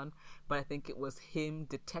get down, but I think it was him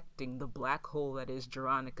detecting the black hole that is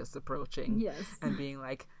Veronicus approaching. Yes. And being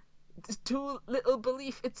like, "Too little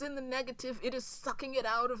belief, it's in the negative, it is sucking it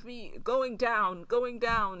out of me, going down,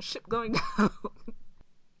 ship going down."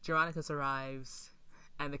 Veronicus arrives,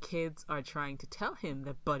 and the kids are trying to tell him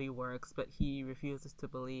that Buddy works, but he refuses to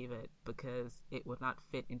believe it because it would not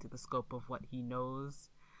fit into the scope of what he knows,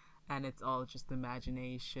 and it's all just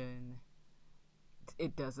imagination.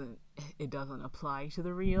 It doesn't apply to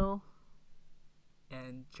the real.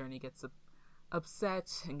 And Journey gets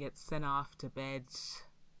upset and gets sent off to bed.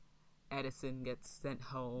 Edison gets sent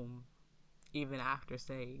home, even after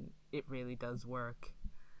saying it really does work.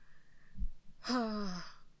 And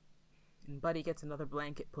Buddy gets another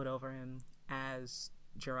blanket put over him as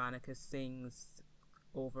Veronica sings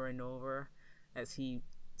over and over as he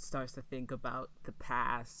starts to think about the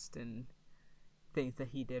past and things that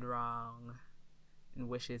he did wrong and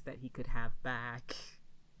wishes that he could have back.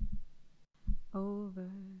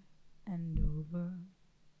 Over and over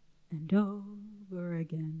and over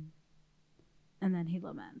again. And then he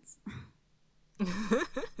laments.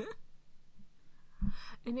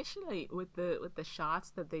 Initially, with the shots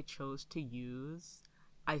that they chose to use,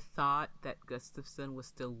 I thought that Gustafson was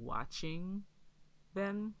still watching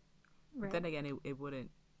them. Right. But then again, it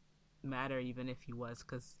wouldn't matter even if he was,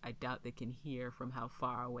 because I doubt they can hear from how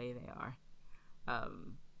far away they are.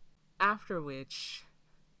 After which,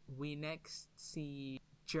 we next see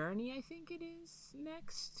Journey, I think it is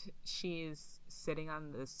next. She is sitting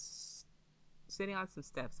on some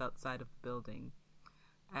steps outside of the building,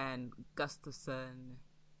 and Gustafson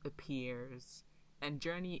appears, and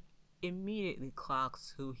Journey immediately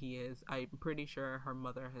clocks who he is. I'm pretty sure her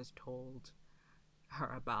mother has told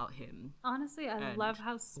her about him. Honestly, I love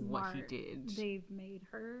how smart what he did. they've made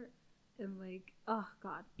her, and like, oh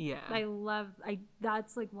god, Yeah,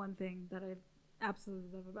 that's like one thing that I absolutely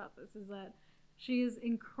love about this, is that she is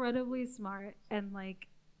incredibly smart and like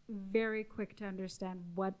very quick to understand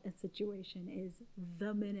what a situation is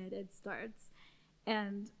the minute it starts,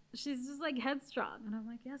 and she's just like headstrong, and I'm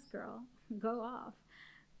like, yes girl, go off.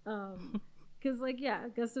 Because like, yeah,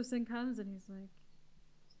 Gustafson comes and he's like,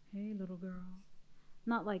 hey little girl,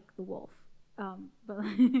 not like the wolf, but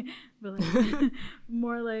like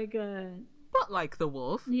more like but like the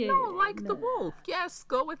wolf. Yeah, no, like no. the wolf. Yes,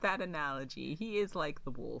 go with that analogy. He is like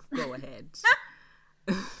the wolf. Go ahead.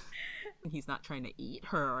 He's not trying to eat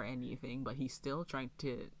her or anything, but he's still trying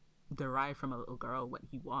to derive from a little girl what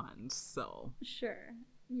he wants, so. Sure.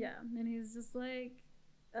 Yeah. And he's just like,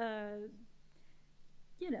 are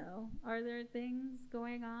there things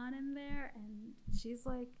going on in there? And she's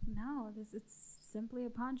like, no, it's simply a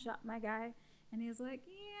pawn shop, my guy. And he's like,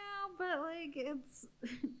 yeah, but like it's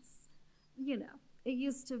it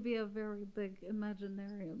used to be a very big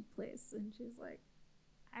imaginary place. And she's like,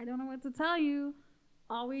 I don't know what to tell you.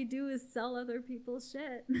 All we do is sell other people's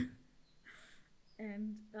shit.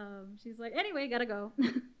 And she's like, anyway, gotta go.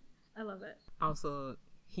 I love it. Also,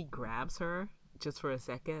 he grabs her just for a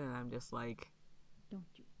second, and I'm just like, don't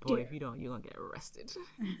you boy, dare. if you don't, you're gonna get arrested.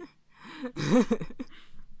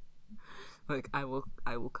 Like, I will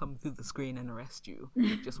come through the screen and arrest you.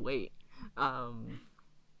 Just wait.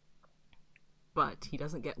 But he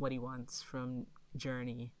doesn't get what he wants from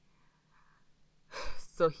Journey.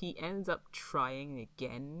 So he ends up trying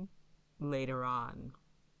again later on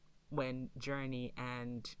when Journey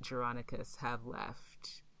and Veronicus have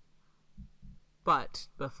left. But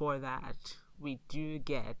before that, we do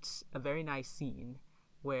get a very nice scene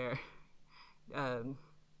where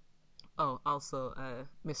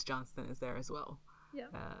Miss Johnston is there as well. Yeah.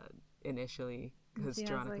 Initially, because She has,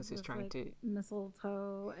 Veronicus is this, trying to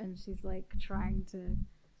mistletoe, and she's like trying to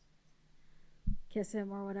kiss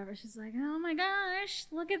him or whatever. She's like, oh my gosh,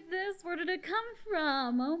 look at this, where did it come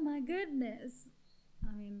from? Oh my goodness.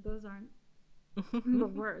 I mean, those aren't the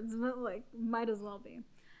words, but like might as well be.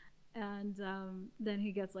 And then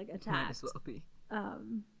he gets like attacked might as well be.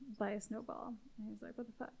 by a snowball, and he's like, what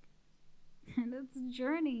the fuck? And it's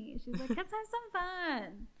Journey. She's like, let's have some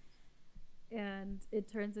fun. and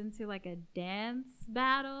it turns into like a dance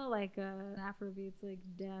battle, like an Afrobeats like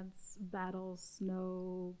dance battle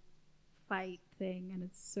snow fight thing, and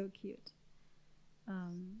it's so cute.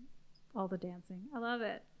 Um, all the dancing, I love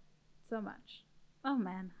it so much. Oh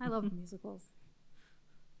man, I love musicals.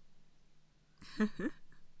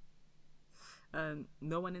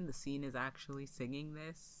 No one in the scene is actually singing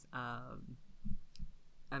this.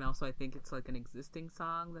 And also, I think it's like an existing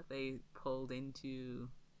song that they pulled into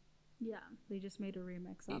Yeah, they just made a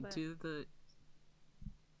remix of it. into the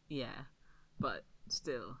yeah, but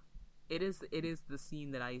still, it is the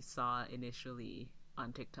scene that I saw initially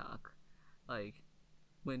on TikTok, like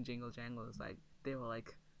when Jingle Jangle was like they were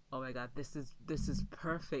like, oh my god, this is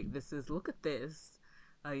perfect. This is look at this,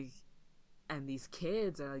 like, and these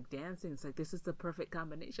kids are like dancing. It's like this is the perfect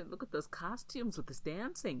combination. Look at those costumes with this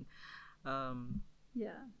dancing.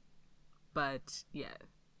 Yeah. But yeah,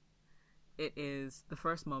 it is the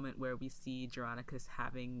first moment where we see Geronicus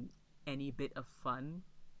having any bit of fun,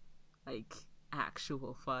 like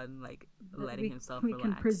actual fun, like letting himself we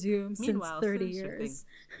relax. can presume Meanwhile, since 30 sinister years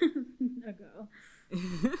ago.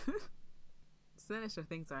 Sinister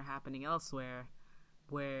things are happening elsewhere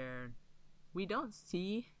where we don't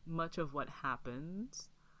see much of what happens,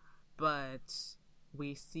 but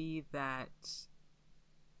we see that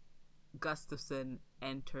Gustafson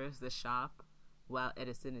enters the shop while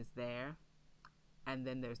Edison is there, and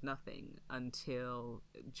then there's nothing until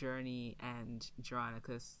Journey and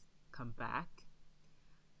Geronicus come back.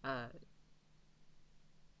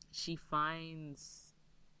 She finds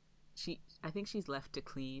I think she's left to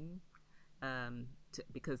clean,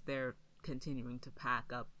 because they're continuing to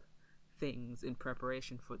pack up things in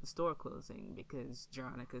preparation for the store closing, because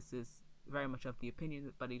Geronicus is very much of the opinion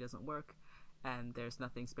that Buddy doesn't work and there's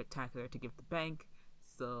nothing spectacular to give the bank,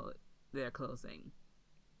 so they're closing.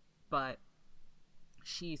 But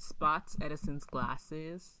she spots Edison's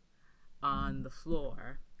glasses on the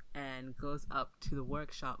floor and goes up to the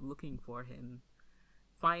workshop looking for him,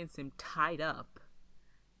 finds him tied up,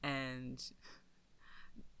 and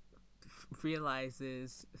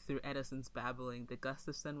realizes through Edison's babbling that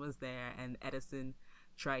Gustafson was there, and Edison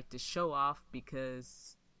tried to show off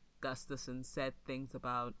because Gustafson said things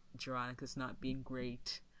about Geronicus not being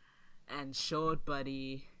great and showed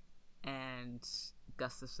Buddy, and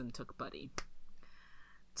Gustafson took Buddy.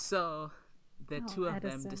 So the two of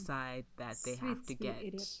them decide that they have to get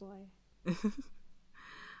idiot boy.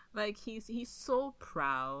 like he's so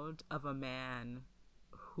proud of a man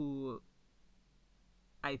who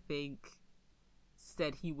I think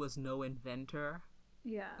said he was no inventor.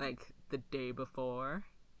 Yeah. Like the day before.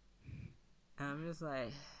 And I'm just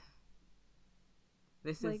like,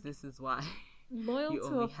 this is why loyal you to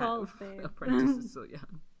only a fault, have babe. apprentices so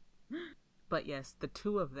young. But yes, the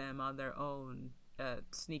two of them on their own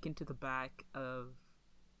sneak into the back of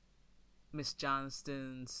Miss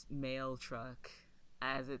Johnston's mail truck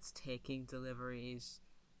as it's taking deliveries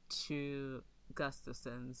to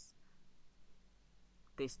Gustafson's.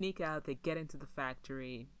 They sneak out, they get into the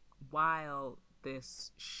factory while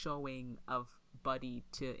this showing of Buddy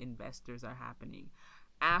to investors are happening.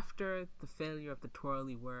 After the failure of the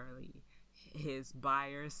Twirly Whirly, his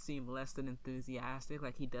buyers seem less than enthusiastic,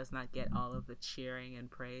 like he does not get all of the cheering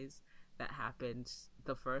and praise that happened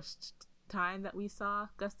the first time that we saw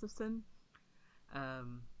Gustafson.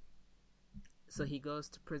 So he goes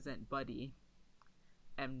to present Buddy,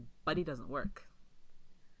 and Buddy doesn't work.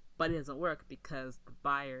 Buddy doesn't work because the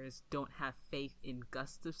buyers don't have faith in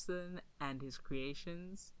Gustafson and his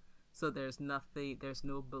creations, so there's no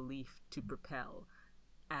belief to propel,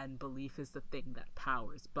 and belief is the thing that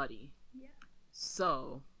powers Buddy. Yeah.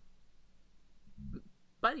 So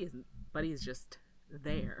Buddy is just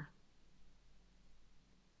there.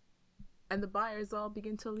 And the buyers all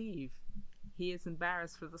begin to leave. He is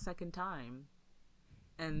embarrassed for the second time.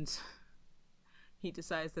 And he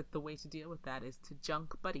decides that the way to deal with that is to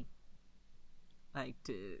junk Buddy. Like,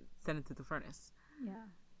 to send it to the furnace. Yeah.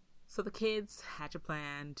 So the kids hatch a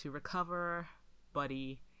plan to recover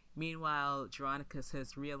Buddy. Meanwhile, Geronicus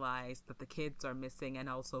has realized that the kids are missing and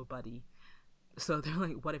also Buddy. So they're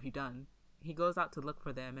like, what have you done? He goes out to look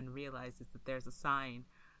for them and realizes that there's a sign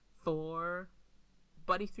for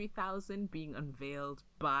Buddy 3000 being unveiled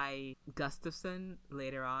by Gustafson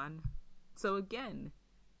later on. So again,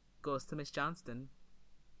 goes to Miss Johnston,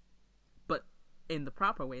 but in the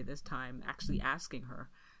proper way this time, actually asking her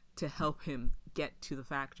to help him get to the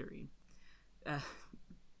factory.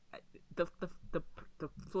 The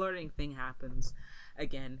flirting thing happens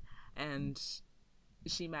again, and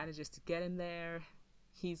she manages to get him there.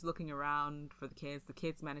 He's looking around for the kids. The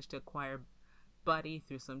kids manage to acquire Buddy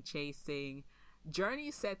through some chasing,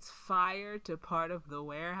 Journey sets fire to part of the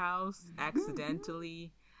warehouse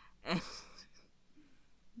accidentally, and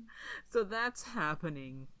so that's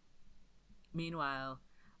happening. Meanwhile,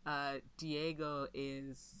 Diego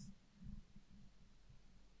is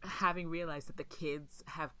having realized that the kids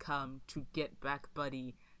have come to get back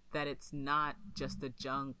Buddy, that it's not just a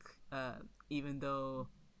junk, even though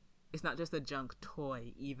it's not just a junk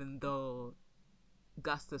toy, even though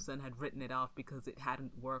Gustafson had written it off because it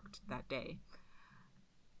hadn't worked that day.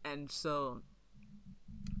 And so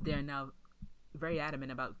they're now very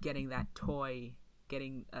adamant about getting that toy,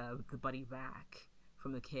 getting the Buddy back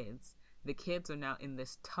from the kids. The kids are now in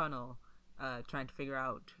this tunnel trying to figure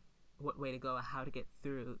out what way to go, how to get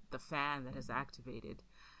through the fan that has activated.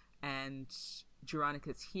 And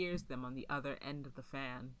Jeronicus hears them on the other end of the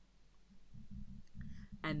fan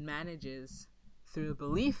and manages, through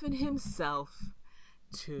belief in himself,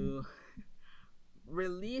 to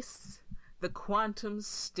release the quantum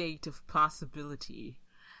state of possibility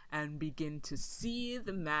and begin to see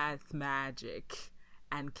the math magic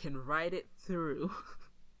and can write it through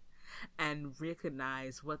and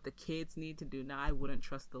recognize what the kids need to do. Now, I wouldn't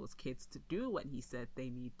trust those kids to do what he said they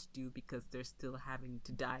need to do because they're still having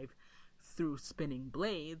to dive through spinning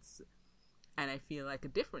blades, and I feel like a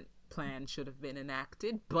different plan should have been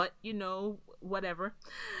enacted, but you know, whatever.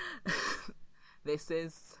 This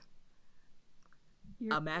is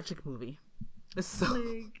a magic movie. So,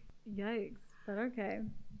 like, yikes. But okay.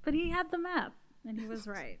 But he had the math, and he was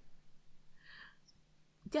right.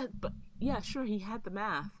 Yeah, sure, he had the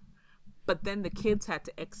math. But then the kids had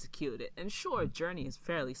to execute it. And sure, Journey is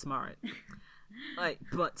fairly smart.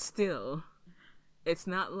 But still, it's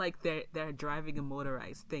not like they're driving a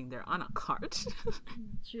motorized thing. They're on a cart.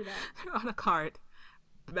 True that. They're on a cart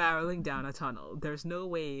barreling down a tunnel. There's no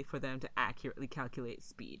way for them to accurately calculate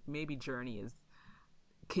speed. Maybe Journey is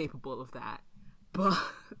capable of that. But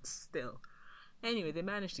still. Anyway, they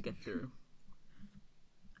managed to get through.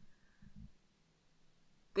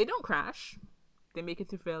 They don't crash. They make it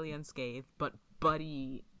through fairly unscathed, but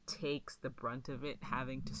Buddy takes the brunt of it,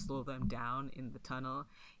 having to slow them down in the tunnel,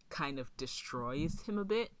 kind of destroys him a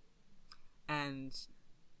bit. And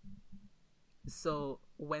so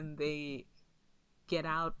when they get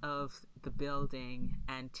out of the building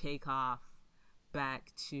and take off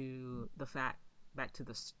back to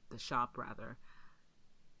the shop rather,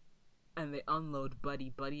 and they unload Buddy,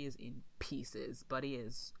 Buddy is in pieces. Buddy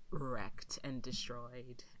is wrecked and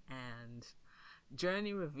destroyed, and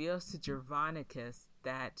Journey reveals to Gervonicus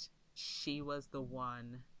that she was the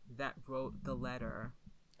one that wrote the letter.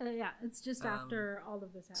 Yeah, it's just after all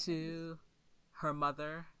of this happens. To her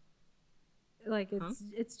mother. Like,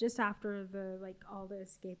 it's just after the, like, all the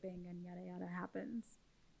escaping and yada yada happens.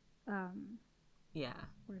 Yeah.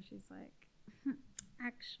 Where she's like,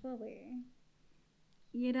 actually,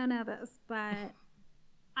 you don't know this, but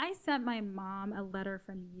I sent my mom a letter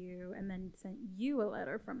from you and then sent you a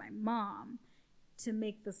letter from my mom to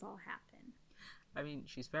make this all happen. I mean,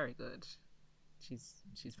 she's very good. She's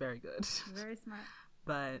very good. Very smart.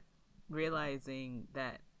 But realizing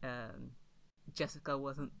that Jessica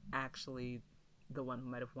wasn't actually the one who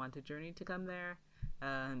might have wanted Journey to come there,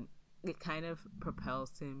 it kind of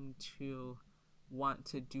propels him to want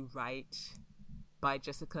to do right by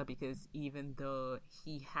Jessica, because even though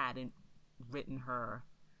he hadn't written her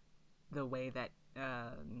the way that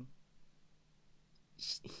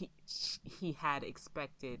he had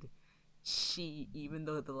expected, she, even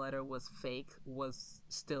though the letter was fake, was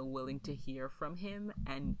still willing to hear from him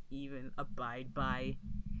and even abide by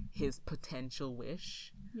his potential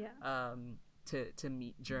wish to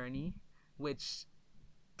meet Journey, which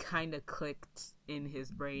kind of clicked in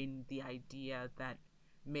his brain, the idea that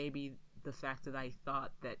maybe the fact that I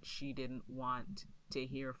thought that she didn't want to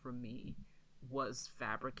hear from me was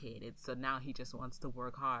fabricated. So now he just wants to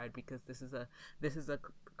work hard because this is a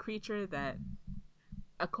creature that,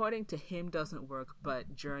 according to him, doesn't work,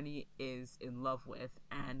 but Journey is in love with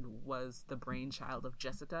and was the brainchild of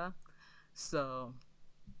Jessica. So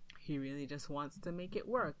he really just wants to make it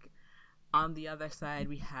work. On the other side,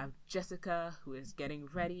 we have Jessica, who is getting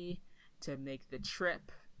ready to make the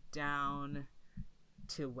trip down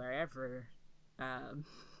to wherever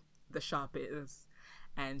the shop is.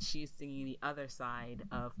 And she's singing the other side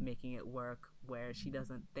of making it work, where she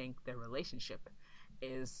doesn't think their relationship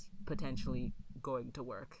is potentially going to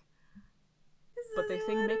work. But they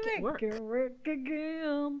sing Make It Work. Work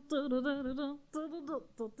again.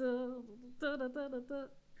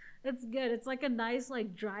 It's good. It's like a nice,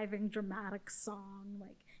 like, driving dramatic song.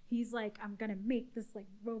 Like, he's like, I'm gonna make this, like,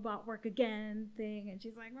 robot work again thing, and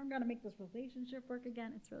she's like, I'm gonna make this relationship work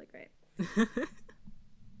again. It's really great.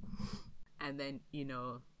 And then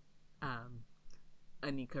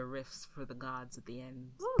Anika riffs for the gods at the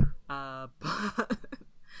end. But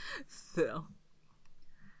still,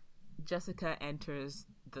 Jessica enters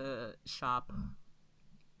the shop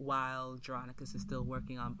while Jeronicus is still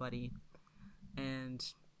working on Buddy,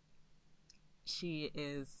 and she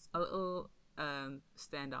is a little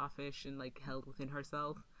standoffish and like held within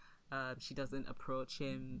herself. She doesn't approach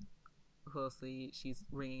him closely. She's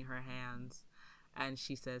wringing her hands, and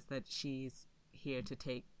she says that she's here to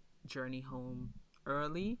take Journey home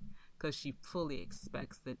early because she fully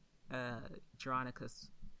expects that Jeronicus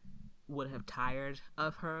would have tired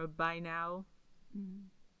of her by now.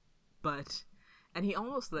 And he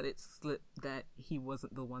almost let it slip that he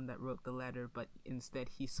wasn't the one that wrote the letter, but instead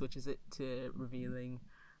he switches it to revealing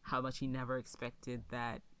how much he never expected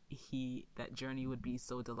that Journey would be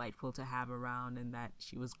so delightful to have around, and that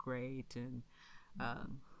she was great, and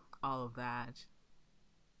all of that.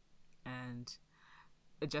 And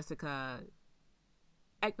Jessica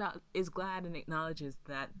is glad and acknowledges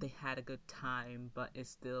that they had a good time, but is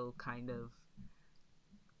still kind of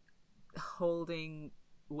holding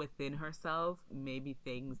within herself maybe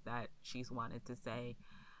things that she's wanted to say.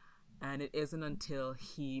 And it isn't until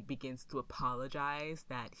he begins to apologize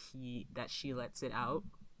that she lets it out.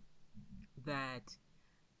 That,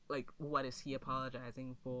 like, what is he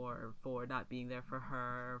apologizing for? For not being there for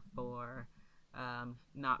her, for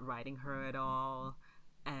not writing her at all.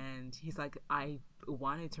 And he's like, I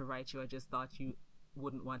wanted to write you, I just thought you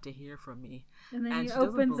wouldn't want to hear from me. And then and he she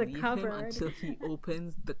doesn't opens a believe him cupboard. until he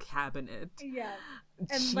opens the cabinet. Yeah. And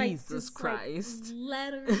Jesus like, just, Christ.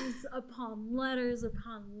 Like, letters upon letters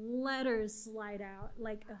upon letters slide out.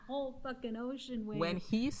 Like a whole fucking ocean wave. When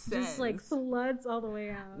he says, just like floods all the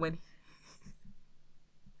way out.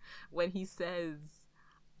 When he says,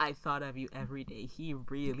 I thought of you every day, he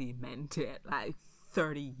really meant it. Like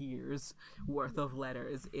 30 years worth of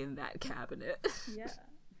letters in that cabinet. Yeah.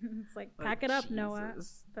 It's like, pack it up, Jesus. Noah.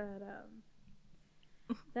 But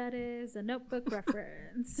that is a Notebook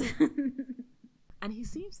reference. And he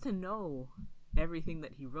seems to know everything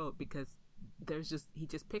that he wrote, because he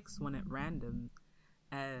just picks one at random,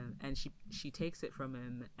 and she takes it from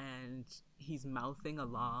him, and he's mouthing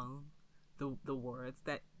along the words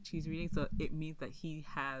that she's reading. So it means that he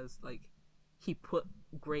put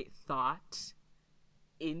great thought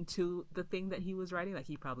into the thing that he was writing. Like,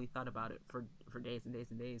 he probably thought about it for days and days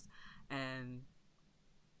and days, and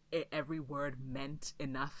every word meant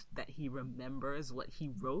enough that he remembers what he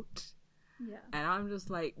wrote. Yeah. And I'm just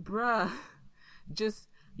like, bruh,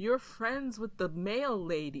 you're friends with the mail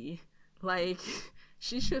lady. Like,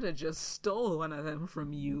 she should have just stole one of them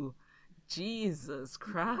from you. Jesus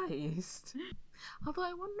Christ. Although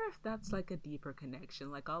I wonder if that's like a deeper connection,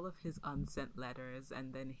 like all of his unsent letters,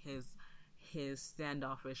 and then his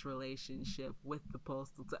standoffish relationship with the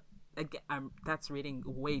postal. Again, that's reading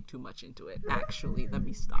way too much into it. Actually, let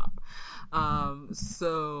me stop.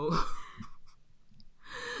 So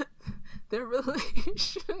their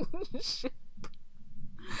relationship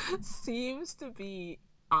seems to be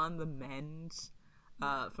on the mend,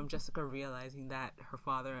 from Jessica realizing that her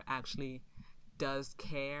father actually does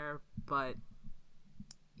care, but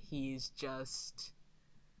he's just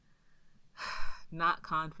not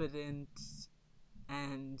confident,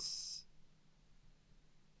 and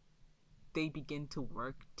they begin to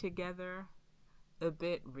work together a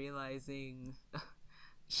bit, realizing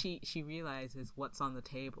she realizes what's on the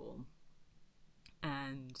table,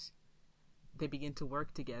 and they begin to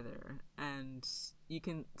work together, and you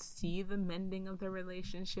can see the mending of their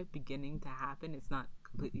relationship beginning to happen. It's not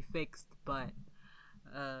completely fixed, but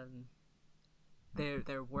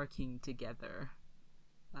they're working together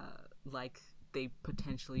like they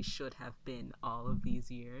potentially should have been all of these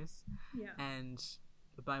years. Yeah. And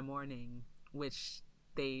by morning, which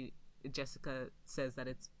Jessica says that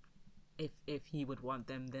it's if he would want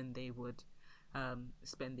them, then they would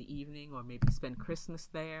spend the evening or maybe spend Christmas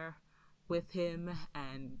there with him,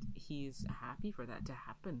 and he's happy for that to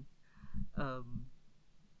happen.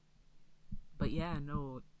 But yeah,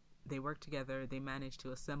 no, they work together. They manage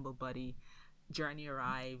to assemble Buddy. Journey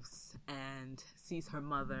arrives and sees her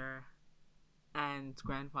mother and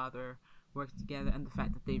grandfather work together, and the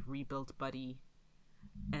fact that they've rebuilt Buddy,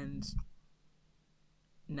 and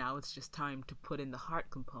now it's just time to put in the heart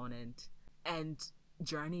component. And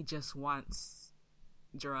Journey just wants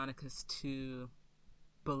Jeronicus to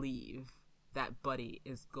believe that Buddy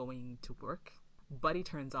is going to work. Buddy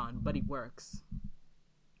turns on, Buddy works,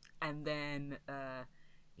 and then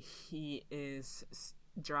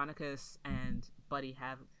Jeronicus and Buddy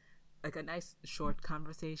have like a nice short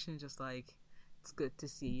conversation, just like, it's good to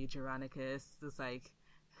see you, Jeronicus. It's like,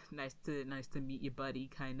 nice to meet you, buddy,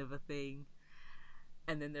 kind of a thing.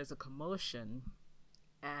 And then there's a commotion,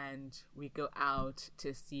 and we go out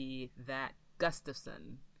to see that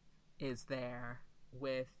Gustafson is there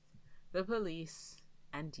with the police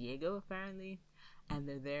and Diego, apparently, and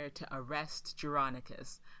they're there to arrest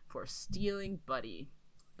Geronicus for stealing Buddy,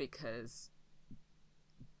 because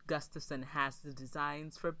Gustafson has the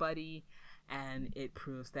designs for Buddy, and it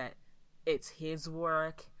proves that it's his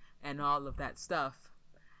work and all of that stuff.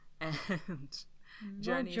 And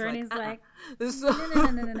Journey's like,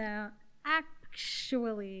 no.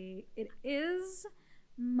 Actually, it's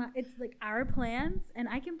like our plans, and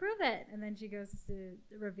I can prove it. And then she goes to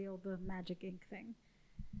reveal the magic ink thing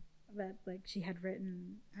that, like, she had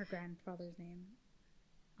written her grandfather's name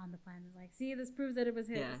on the plan. Is like, see, this proves that it was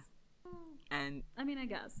his. Yeah. And I mean, I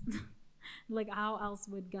guess, like, how else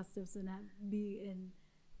would Gustafson be in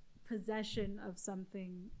possession of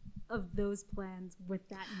something of those plans with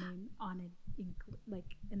that name on it,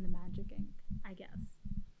 like in the magic ink? I guess.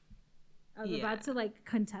 I was about to, like,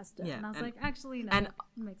 contest it, and I was like, actually, no, it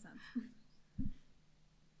makes sense.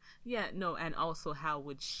 Yeah, no, and also, how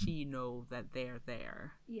would she know that they're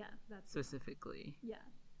there? Yeah, that's specifically. Yeah.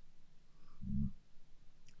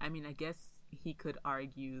 I mean, I guess he could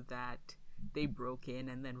argue that they broke in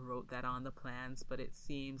and then wrote that on the plans, but it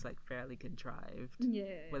seems like fairly contrived.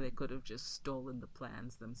 Yeah. Where they could have just stolen the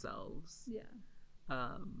plans themselves. Yeah.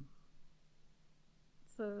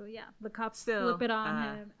 So, yeah, the cops flip it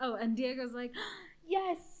on him. Oh, and Diego's like,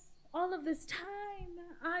 yes, all of this time,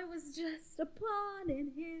 I was just a pawn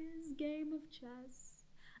in his game of chess.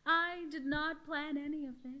 I did not plan any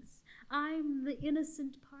of this. I'm the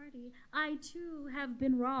innocent party. I, too, have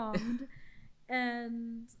been wronged.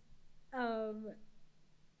 and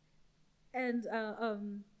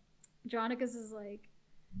Dronicus is like,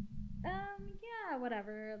 yeah,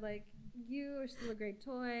 whatever. Like, you are still a great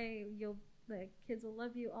toy. Like, kids will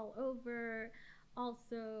love you all over.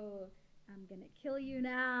 Also, I'm gonna kill you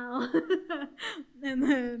now. And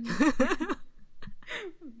then,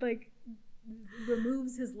 like,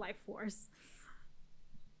 removes his life force.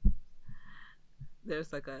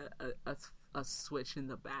 There's, like, a switch in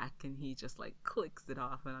the back, and he just, like, clicks it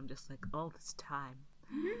off, and I'm just like, all this time,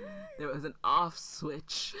 there was an off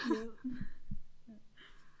switch.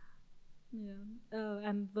 Yeah. Oh,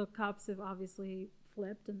 and the cops have obviously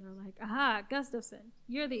flipped, and they're like, aha, Gustafson,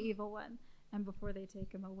 you're the evil one. And before they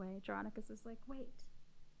take him away, Dronicus is like, wait,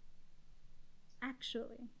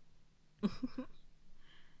 actually,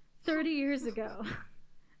 30 years ago,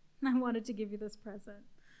 I wanted to give you this present.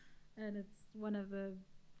 And it's one of the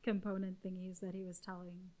component thingies that he was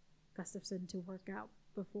telling Gustafson to work out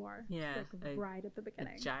before. Yeah. Like, right at the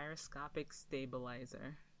beginning. A gyroscopic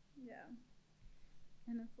stabilizer. Yeah.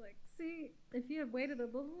 And it's like, see, if you had waited a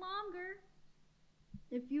little longer,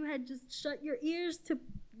 if you had just shut your ears to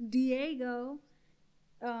Diego,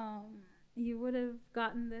 you would have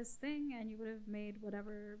gotten this thing, and you would have made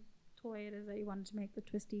whatever toy it is that you wanted to make, the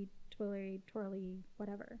twisty, twirly,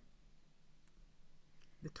 whatever.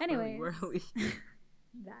 The twirly whirly.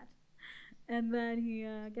 That. And then he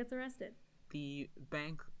gets arrested. The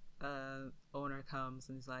bank owner comes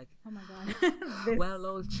and he's like, oh my god. Well,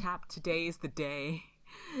 old chap, today's the day.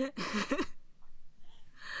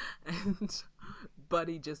 And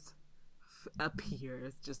Buddy just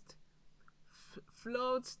appears, just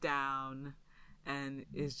floats down, and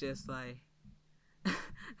is just like,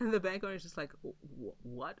 and the bank owner is just like,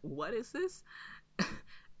 what is this?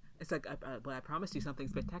 It's like, but I promised you something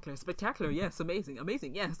spectacular, yes, amazing,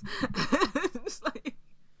 yes. It's like,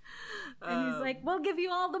 and he's like, we'll give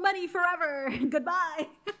you all the money forever, goodbye.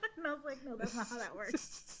 And I was like, no, that's not how that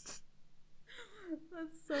works.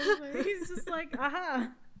 That's so funny. He's just like,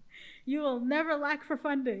 aha, you will never lack for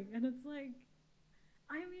funding. And it's like,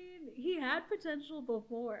 I mean, he had potential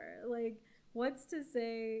before. Like, what's to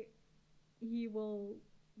say he will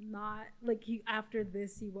not, like, he after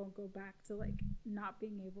this he won't go back to, like, not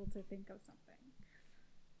being able to think of something.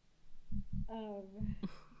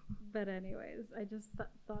 But anyways, I just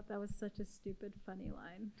thought that was such a stupid funny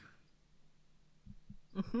line.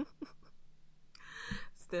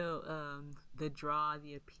 Still, the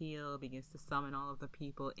appeal begins to summon all of the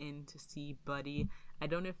people in to see Buddy. I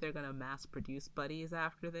don't know if they're gonna mass produce Buddies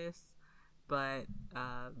after this, but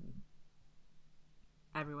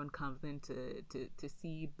everyone comes in to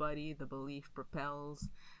see Buddy. The belief propels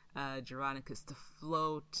Geronicus to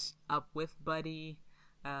float up with Buddy.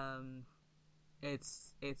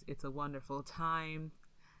 It's a wonderful time,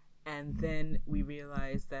 and then we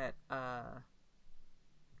realize that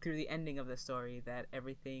through the ending of the story that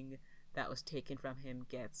everything that was taken from him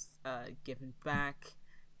gets given back,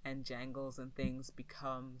 and Jangles and things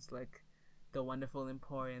becomes like the wonderful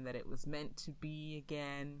emporium that it was meant to be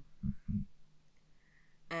again.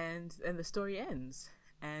 And the story ends,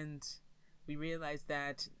 and we realize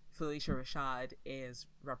that Felicia Rashad is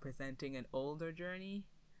representing an older Journey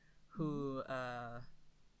who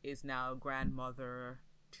is now grandmother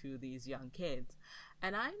to these young kids.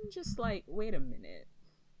 And I'm just like, wait a minute.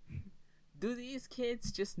 Do these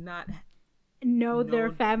kids just not know their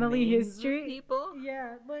family names of history? people?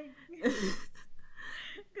 Yeah, like, because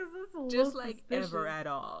it's a little Just like suspicious, ever at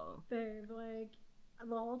all. babe. Like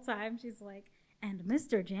the whole time she's like, and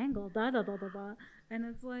Mr. Jangle, da da da da da, and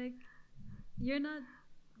it's like, you're not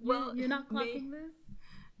clocking this.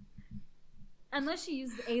 Unless she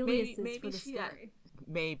used aliases for the story.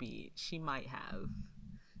 Maybe she might have.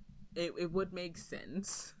 It would make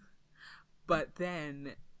sense, but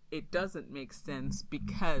then it doesn't make sense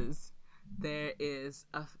because there is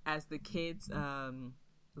as the kids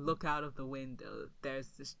look out of the window, there's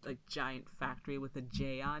this like giant factory with a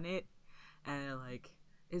J on it, and they're like,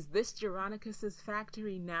 is this Geronicus's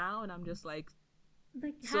factory now? And I'm just like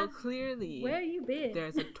so clearly where you been?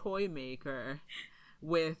 There's a toy maker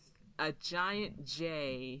with a giant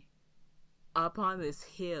J up on this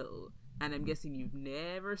hill, and I'm guessing you've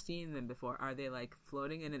never seen them before. Are they like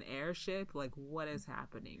floating in an airship? Like, what is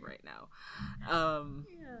happening right now?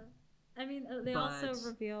 Yeah. I mean, they also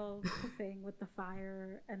reveal the thing with the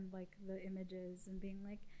fire and like the images and being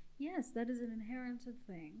like, yes, that is an inherited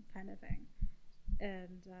thing, kind of thing.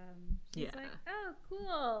 And she's like, oh,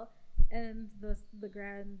 cool. And the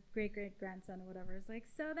great grandson or whatever is like,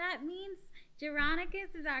 so that means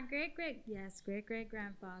Geronicus is our great great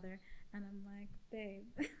grandfather. And I'm like, babe,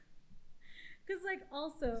 because like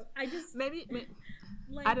also I just maybe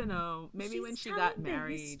like, I don't know, maybe when she got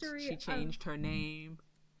married she changed her name.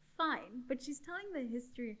 Fine, but she's telling the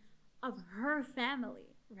history of her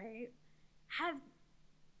family, right? Have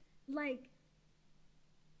like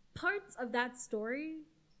parts of that story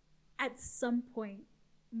at some point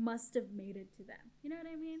must have made it to them. You know what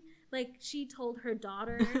I mean? Like she told her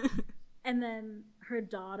daughter, and then her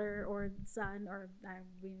daughter or son, or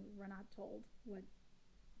we're not told what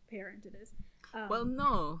parent it is. Well,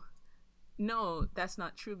 no, that's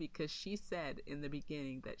not true, because she said in the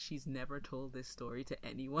beginning that she's never told this story to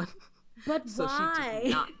anyone. But so why? She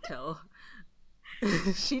did not tell.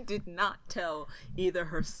 She did not tell either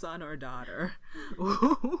her son or daughter.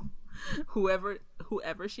 Whoever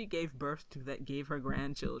she gave birth to that gave her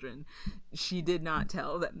grandchildren, she did not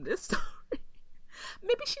tell them this story.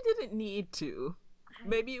 Maybe she didn't need to.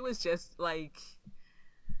 Maybe it was just like,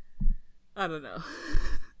 I don't know.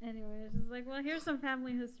 Anyway, it's just like, well, here's some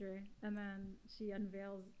family history. And then she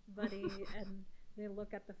unveils Buddy and they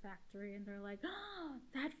look at the factory and they're like, oh,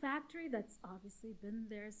 that factory that's obviously been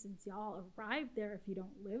there since y'all arrived there if you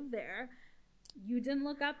don't live there. You didn't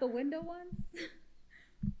look out the window once?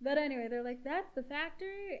 But anyway, they're like, that's the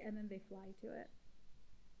factory. And then they fly to it.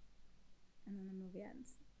 And then the movie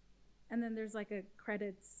ends. And then there's like a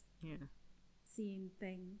credits scene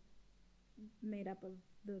thing made up of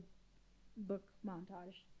the book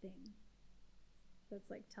montage thing that's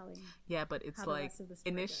like telling but it's like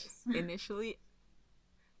initially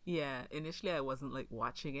I wasn't like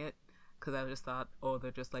watching it because I just thought, oh,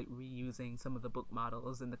 they're just like reusing some of the book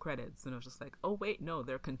models in the credits, and I was just like, oh wait, no,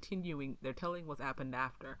 they're telling what's happened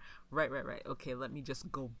after. Right, okay, let me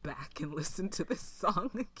just go back and listen to this song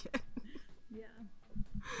again.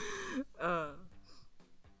 But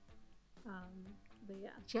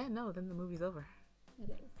no, then the movie's over. It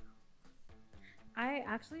is. I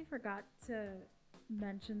actually forgot to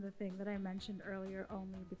mention the thing that I mentioned earlier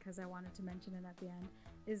only because I wanted to mention it at the end,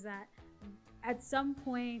 is that at some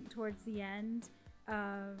point towards the end,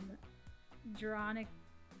 Geronicus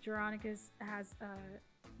has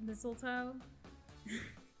mistletoe.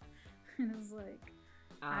 And it was like,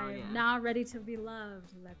 I'm not ready to be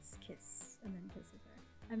loved, let's kiss, and then kisses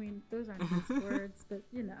her. I mean, those aren't his words, but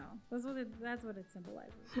you know, that's what it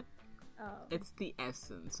symbolizes. It's the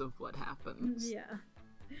essence of what happens. Yeah.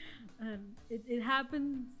 And it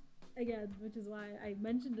happens again, which is why I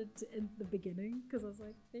mentioned it in the beginning, because I was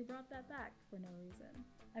like, they brought that back for no reason.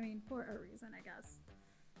 I mean, for a reason, I guess.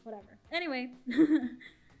 Whatever. Anyway,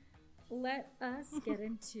 let us get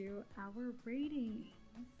into our ratings.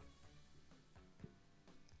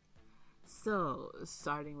 So,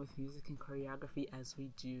 starting with music and choreography as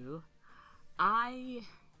we do, I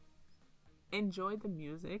enjoyed the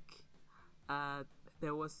music.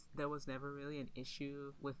 There was never really an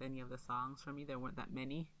issue with any of the songs for me. There weren't that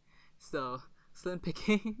many. So, slim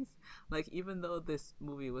pickings. Like, even though this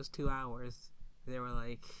movie was 2 hours, there were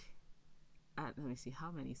like, let me see,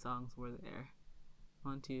 how many songs were there?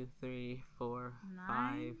 1, 2, 3, 4, 5,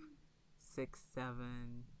 Nine? 6,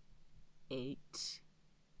 7, 8.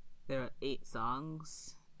 There are 8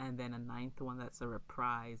 songs, and then a 9th one that's a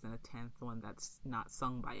reprise, and a 10th one that's not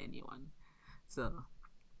sung by anyone. So,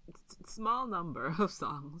 it's a small number of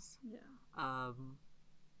songs. Yeah.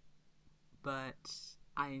 But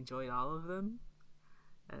I enjoyed all of them.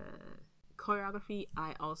 Choreography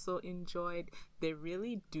I also enjoyed. They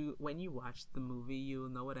really do, when you watch the movie, you'll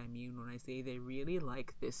know what I mean when I say they really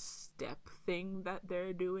like this step thing that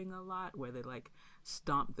they're doing a lot, where they like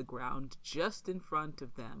stomp the ground just in front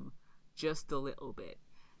of them, just a little bit,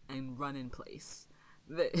 and run in place.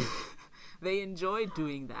 They enjoyed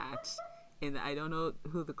doing that. And I don't know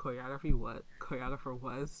who the choreographer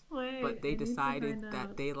was, Wait, but they I need to decided find that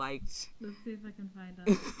out. they liked Let's see if I can find out.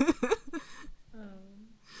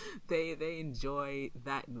 they enjoy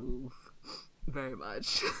that move very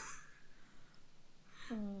much.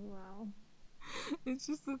 Oh, wow. It's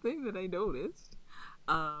just the thing that I noticed.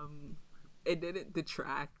 It didn't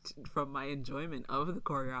detract from my enjoyment of the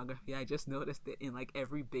choreography. I just noticed it in like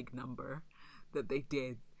every big number that they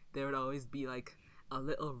did. There would always be like a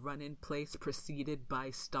little run in place preceded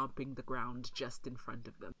by stomping the ground just in front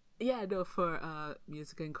of them. Yeah, no, for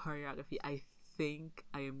music and choreography, I think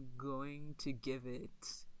I am going to give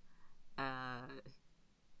it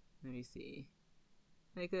let me see,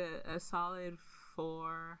 like a solid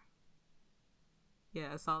 4.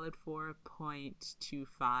 Yeah, a solid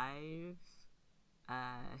 4.25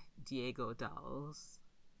 Diego dolls.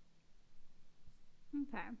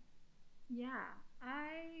 Okay. Yeah,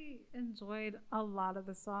 I enjoyed a lot of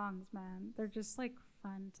the songs, man. They're just like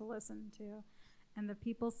fun to listen to. And the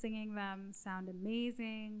people singing them sound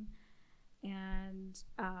amazing. And,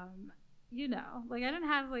 you know, like I didn't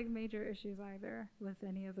have like major issues either with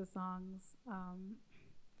any of the songs.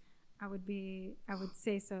 I would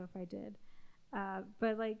say so if I did.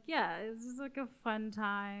 But like, yeah, it's just like a fun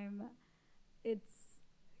time. It's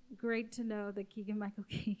great to know that Keegan Michael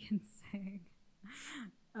Key can sing.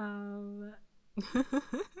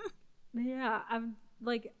 Yeah, I'm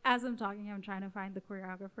like, as I'm talking, I'm trying to find the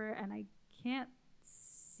choreographer, and I can't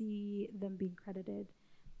see them being credited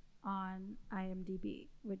on IMDb,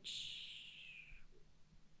 which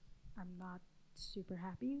I'm not super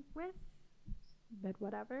happy with, but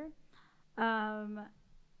whatever.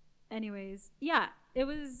 Anyways, yeah, it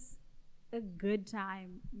was a good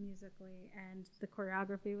time musically, and the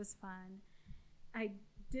choreography was fun. I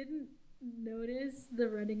didn't notice the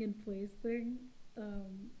running in place thing.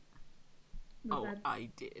 I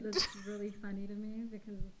did. That's really funny to me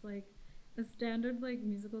because it's like a standard like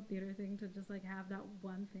musical theater thing to just like have that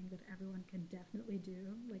one thing that everyone can definitely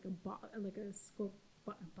do, like a box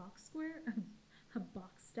square, a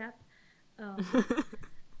box step,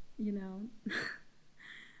 you know,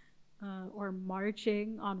 or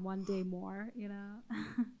marching on One Day More, you know.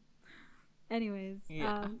 Anyways,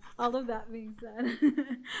 Yeah. all of that being said,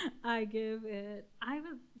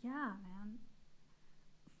 yeah, man.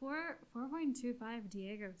 4.25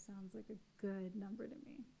 Diego sounds like a good number to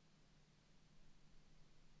me.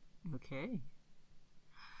 Okay.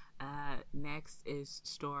 Next is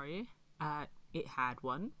story. It had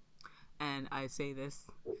one, and I say this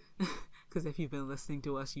because if you've been listening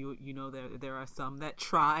to us, you know there are some that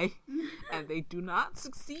try and they do not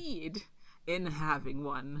succeed in having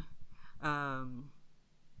one.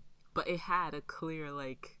 But it had a clear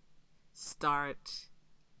like start,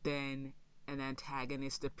 then an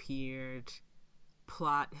antagonist appeared,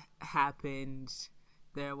 plot happened,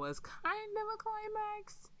 there was kind of a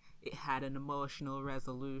climax, it had an emotional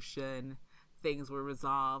resolution, things were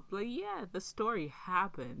resolved. Like, yeah, the story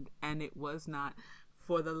happened, and it was not,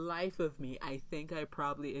 for the life of me, I think I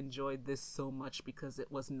probably enjoyed this so much because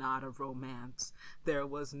it was not a romance. There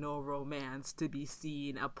was no romance to be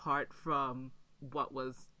seen apart from what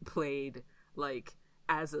was played like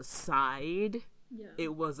as a side. Yeah.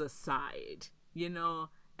 It was a side, you know,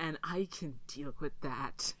 and I can deal with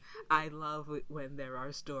that. I love it when there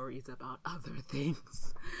are stories about other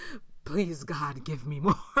things. Please, God, give me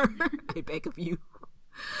more. I beg of you.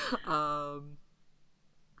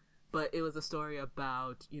 But it was a story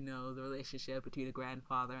about, you know, the relationship between the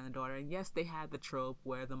grandfather and the daughter. And yes, they had the trope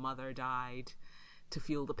where the mother died to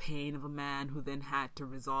feel the pain of a man who then had to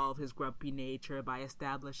resolve his grumpy nature by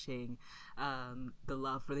establishing the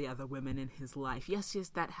love for the other women in his life. Yes,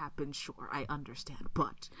 that happened, sure, I understand.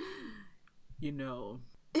 But, you know,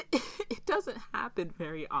 it doesn't happen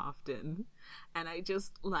very often. And I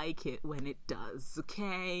just like it when it does,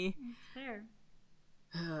 okay? It's fair.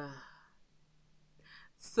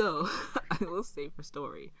 So, I will say for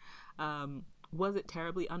story, was it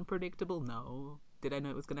terribly unpredictable? No. Did I know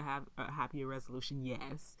it was gonna have a happier resolution?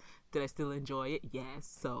 Yes. Did I still enjoy it? Yes.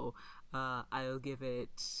 So I'll give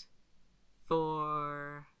it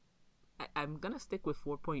I'm gonna stick with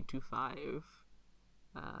 4.25.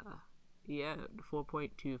 Yeah,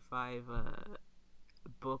 4.25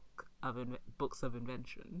 books of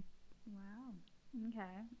invention. Wow.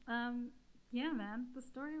 Okay. Yeah, man. The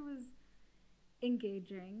story was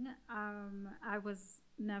engaging. I was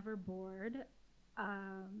never bored.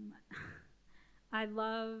 I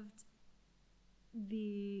loved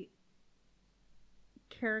the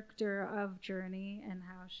character of Journey and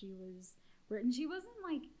how she was written. She wasn't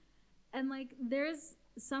like, and like, there's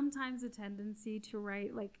sometimes a tendency to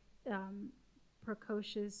write like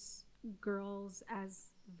precocious girls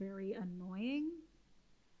as very annoying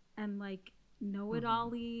and like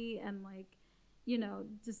know-it-all-y and like, you know,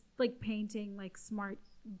 just like painting like smart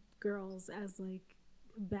girls as like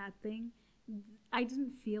a bad thing. I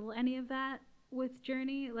didn't feel any of that with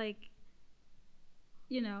Journey. Like,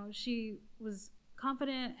 you know, she was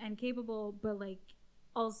confident and capable, but like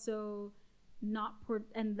also not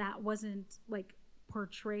and that wasn't like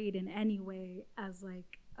portrayed in any way as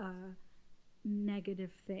like a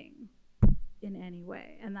negative thing in any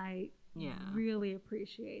way, and I really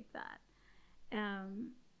appreciate that.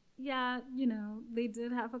 Yeah, you know, they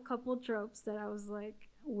did have a couple tropes that I was like,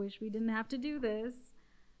 wish we didn't have to do this.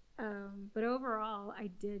 But overall,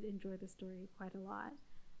 I did enjoy the story quite a lot.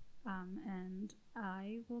 And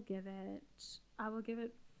I will give it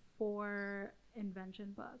 4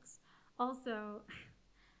 invention books. Also,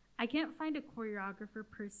 I can't find a choreographer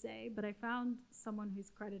per se, but I found someone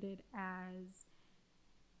who's credited as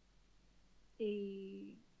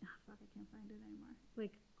I can't find it anymore.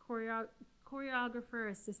 Like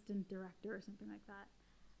choreographer, assistant director, or something like that.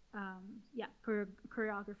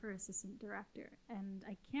 Choreographer, assistant director, and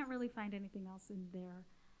I can't really find anything else in their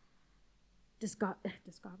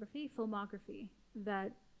discography, filmography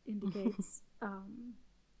that indicates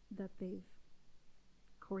that they've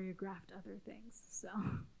choreographed other things.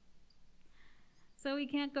 So we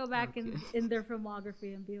can't go back in their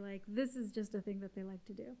filmography and be like, this is just a thing that they like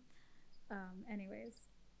to do. Anyways,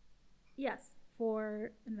 yes,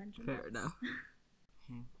 for invention. Fair enough.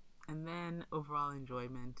 Okay. And then overall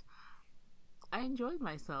enjoyment. I enjoyed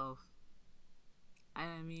myself.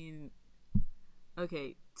 I mean,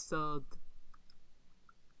 okay, so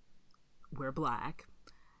we're Black,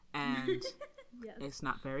 and yes. It's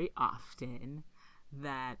not very often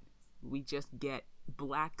that we just get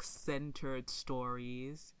Black-centered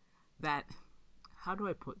stories that, how do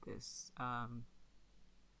I put this?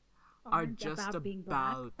 Are just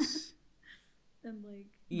about and like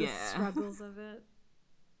the struggles of it.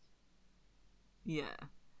 Yeah.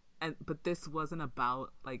 But this wasn't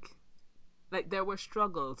about like there were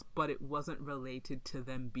struggles, but it wasn't related to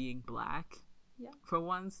them being Black. Yeah. For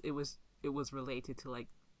once it was related to like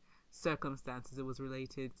circumstances. It was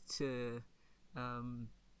related to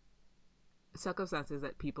circumstances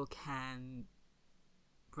that people can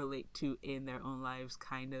relate to in their own lives,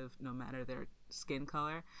 kind of, no matter their skin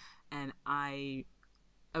color. And I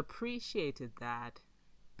appreciated that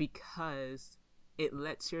because it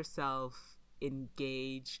lets yourself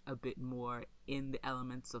engage a bit more in the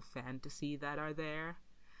elements of fantasy that are there.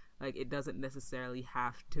 Like, it doesn't necessarily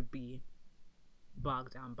have to be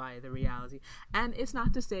bogged down by the reality. And it's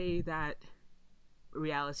not to say that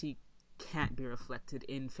reality can't be reflected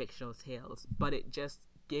in fictional tales, but it just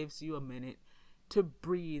gives you a minute to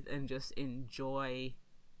breathe and just enjoy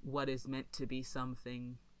what is meant to be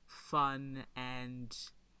something fun and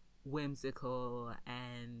whimsical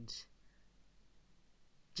and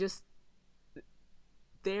just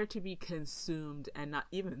there to be consumed, and not,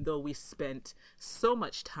 even though we spent so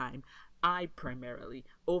much time, I primarily,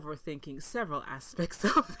 overthinking several aspects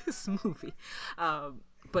of this movie,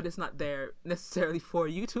 but it's not there necessarily for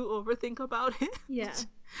you to overthink about it. Yeah.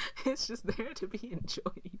 It's just there to be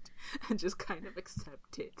enjoyed and just kind of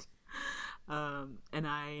accept it. And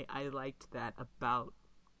I liked that about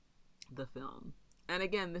the film. And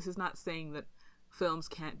again, this is not saying that films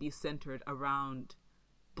can't be centered around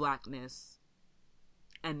Blackness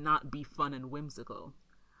and not be fun and whimsical.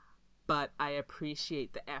 But I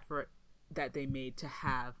appreciate the effort that they made to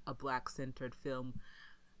have a Black-centered film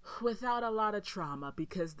without a lot of trauma,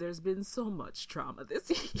 because there's been so much trauma this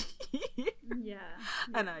year. Yeah.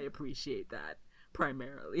 And I appreciate that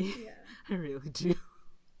primarily. Yeah. I really do.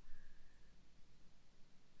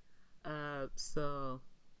 So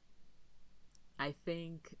I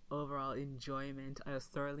think overall enjoyment, I was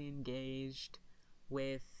thoroughly engaged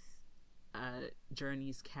with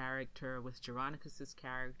Journey's character, with Jeronicus's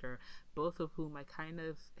character, both of whom I kind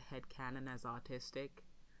of headcanon as autistic.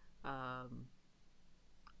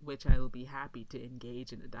 which I will be happy to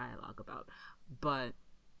engage in a dialogue about. But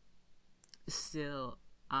still,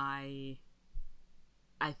 I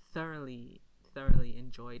thoroughly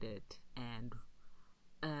enjoyed it, and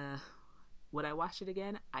would I watch it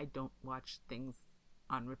again? I don't watch things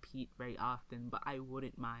on repeat very often, but I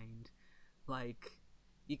wouldn't mind. Like,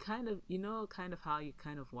 kind of how you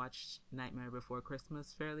kind of watch Nightmare Before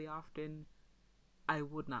Christmas fairly often. I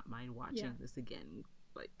would not mind watching this again,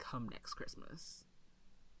 like, come next Christmas.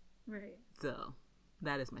 Right. So,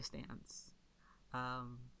 that is my stance.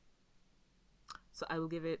 So I will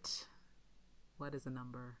give it, what is the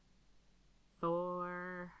number?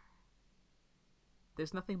 4.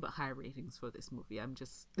 There's nothing but high ratings for this movie. I'm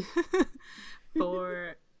just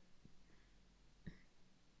 4.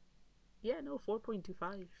 Yeah, no,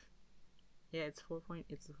 4.25. Yeah, it's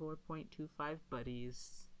 4.25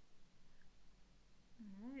 buddies.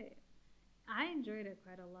 All right. I enjoyed it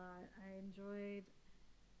quite a lot. I enjoyed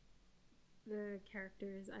the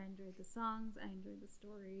characters. I enjoyed the songs. I enjoyed the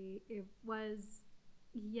story. It was,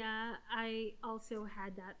 yeah, I also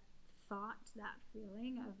had that thought, that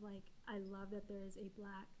feeling of like, I love that there is a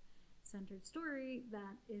Black centered story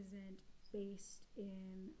that isn't based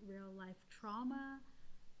in real life trauma,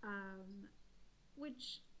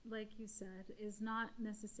 which, like you said, is not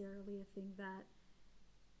necessarily a thing that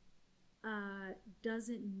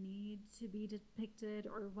doesn't need to be depicted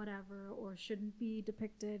or whatever, or shouldn't be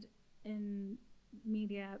depicted in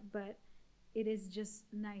media, but it is just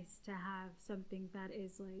nice to have something that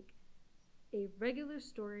is like a regular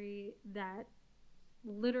story that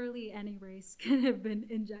literally any race could have been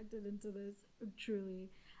injected into this, truly,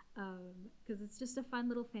 because it's just a fun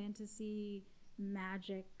little fantasy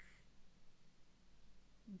magic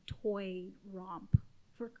toy romp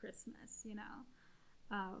for Christmas, you know.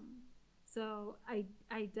 So I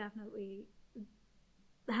definitely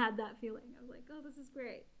had that feeling of like, oh, this is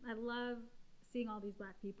great. I love seeing all these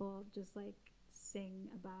Black people just like sing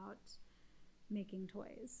about making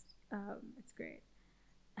toys. It's great.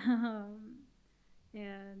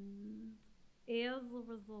 And as a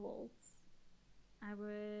result, I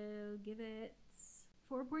will give it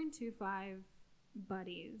 4.25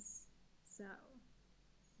 buddies. So,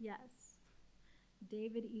 yes,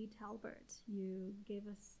 David E. Talbert, you gave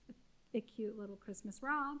us a cute little Christmas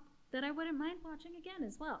romp that I wouldn't mind watching again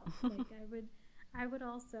as well. Like, I would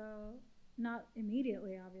also, not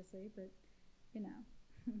immediately, obviously, but you know,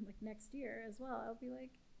 like next year as well. I'll be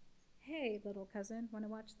like, hey, little cousin, want to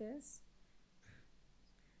watch this?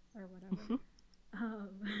 Or whatever.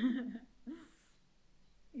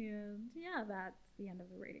 And yeah, that's the end of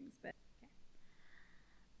the ratings bit. Okay.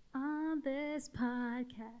 On this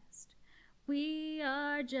podcast, we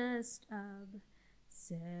are just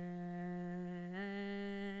obsessed.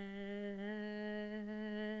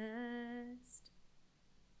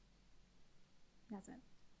 That's it.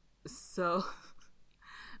 So,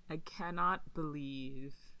 I cannot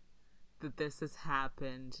believe that this has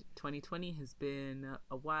happened. 2020 has been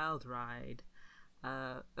a wild ride.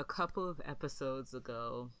 A couple of episodes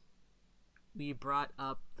ago, we brought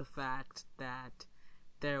up the fact that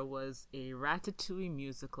there was a Ratatouille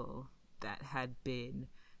musical that had been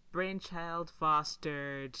brainchild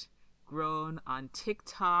fostered, grown on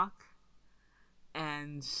TikTok,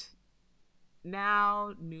 and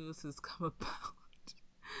now news has come about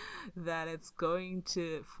that it's going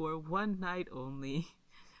to, for one night only,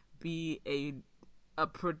 be a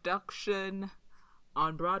production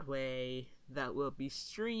on Broadway that will be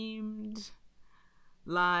streamed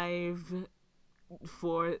live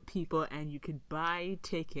for people, and you can buy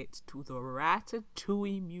tickets to the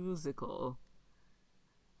Ratatouille musical.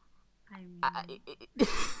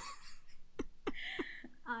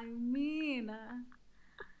 I mean,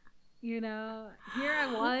 you know, here I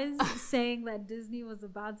was saying that Disney was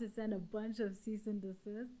about to send a bunch of cease and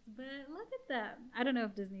desists, but look at them. I don't know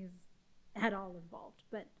if Disney's at all involved,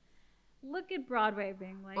 but look at Broadway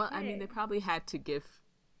being like, well, hey, I mean, they probably had to give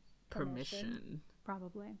permission.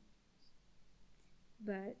 Probably.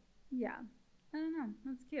 But yeah, I don't know.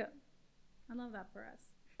 That's cute. I love that for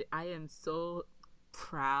us. I am so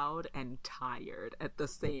proud and tired at the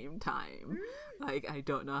same time. Like, I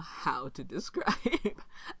don't know how to describe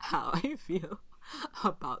how I feel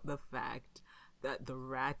about the fact that the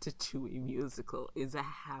Ratatouille musical is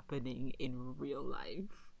happening in real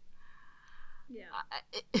life. Yeah.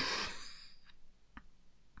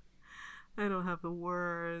 I don't have the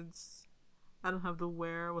words. I don't have the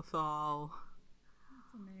wherewithal.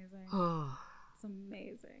 It's amazing. It's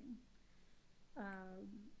amazing.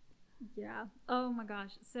 Yeah. Oh my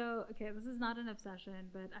gosh. So, okay, this is not an obsession,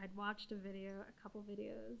 but I'd watched a couple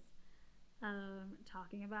videos,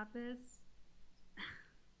 talking about this.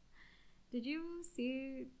 Did you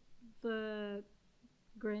see the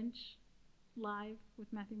Grinch live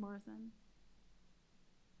with Matthew Morrison?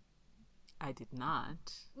 I did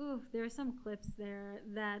not. Ooh, there are some clips there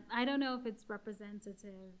that I don't know if it's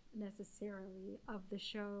representative necessarily of the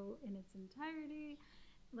show in its entirety,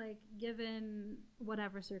 like given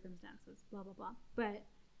whatever circumstances, blah blah blah. But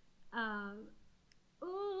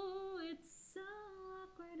ooh, it's so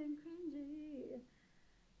awkward and cringy.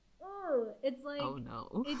 Ooh, it's like Oh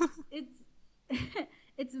no. it's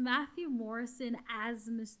it's Matthew Morrison as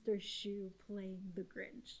Mr. Shoe playing the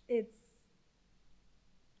Grinch. It's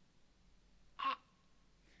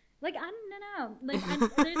like I don't know,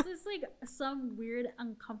 there's this like some weird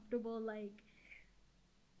uncomfortable like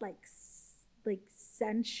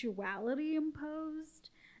sensuality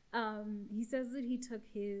imposed. He says that he took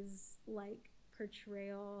his like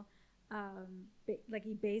portrayal, like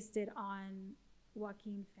he based it on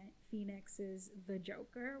Joaquin Phoenix's The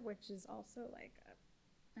Joker, which is also like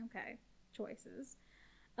okay choices.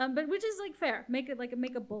 But which is like fair. Make a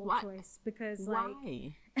bold What? choice because Why?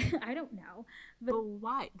 like I don't know, But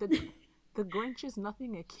why? The Grinch is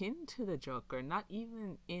nothing akin to the Joker, not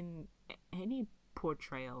even in any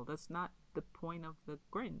portrayal. That's not the point of the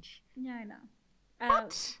Grinch. yeah, I know.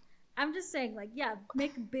 What? I'm just saying, like, yeah,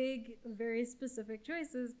 make big, very specific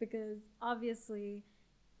choices because obviously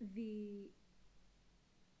the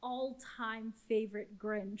all-time favorite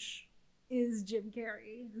Grinch is Jim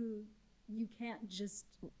Carrey, who you can't just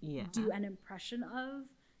Yeah. do an impression of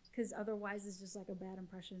because otherwise it's just like a bad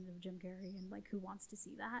impression of Jim Carrey and like who wants to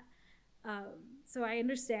see that. So I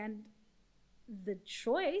understand the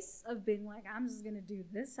choice of being like, I'm just gonna do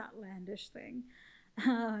this outlandish thing.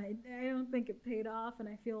 I don't think it paid off, and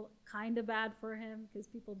I feel kind of bad for him because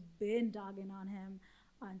people been dogging on him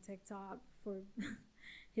on TikTok for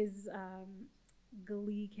his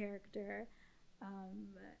Glee character,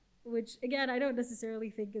 which again I don't necessarily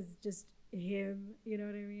think is just him. You know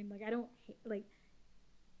what I mean? Like I don't like.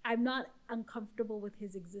 I'm not uncomfortable with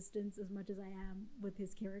his existence as much as I am with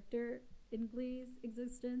his character in Glee's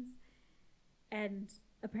existence, and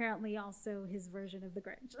apparently also his version of the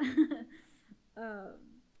Grinch.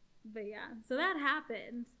 But yeah, so that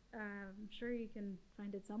happened. I'm sure you can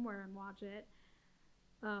find it somewhere and watch it.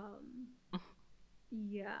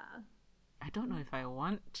 Yeah. I don't know if I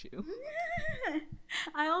want to.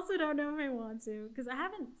 I also don't know if I want to because I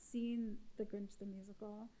haven't seen The Grinch the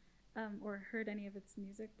musical or heard any of its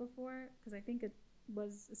music before because I think it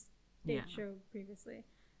was a stage show previously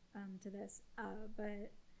to this.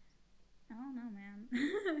 But I don't know, man.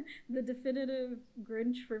 The definitive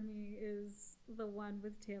Grinch for me is the one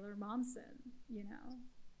with Taylor Momsen, you know.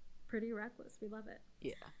 Pretty Reckless. We love it.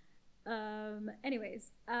 Yeah.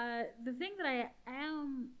 Anyways, the thing that I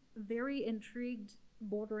am very intrigued,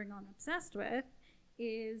 bordering on obsessed with,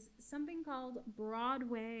 is something called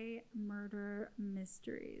Broadway Murder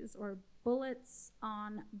Mysteries, or Bullets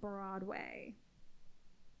on Broadway.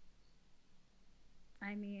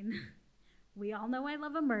 I mean, we all know I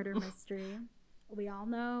love a murder mystery. We all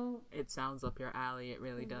know. It sounds up your alley. It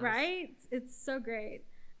really does. Right? It's so great.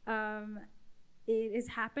 It is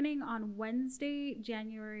happening on Wednesday,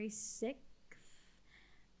 January 6th,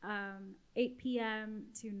 8 p.m.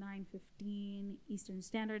 to 9:15 Eastern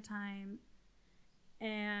Standard Time.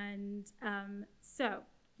 And so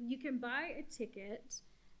you can buy a ticket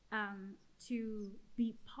to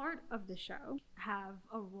be part of the show, have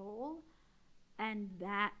a role, and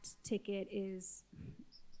that ticket is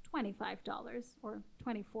 $25 or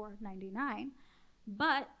 $24.99.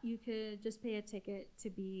 But you could just pay a ticket to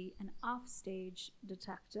be an offstage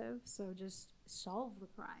detective, so just solve the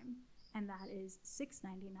crime, and that is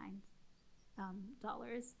 $6.99.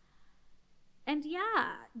 And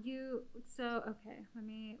yeah, okay, let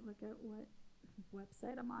me look at what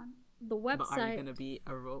website I'm on. The website. But are you gonna be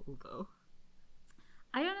a role though?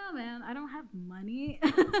 I don't know, man. I don't have money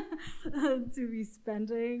to be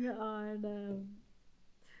spending on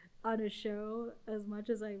a show as much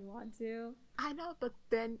as I want to. I know, but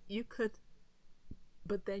then you could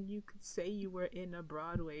say you were in a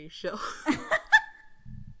Broadway show.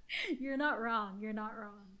 You're not wrong.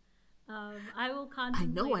 I will contemplate.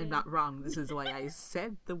 I know I'm not wrong. This is why I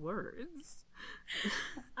said the words.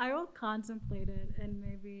 I will contemplate it and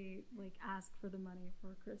maybe like ask for the money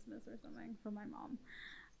for Christmas or something from my mom.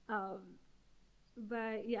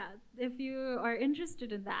 But yeah, if you are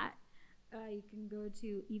interested in that, you can go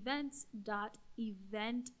to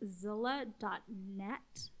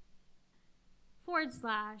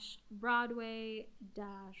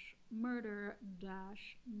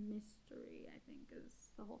I think is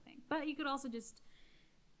the whole thing. But you could also just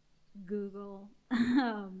Google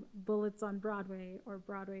Bullets on Broadway or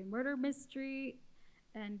Broadway Murder Mystery,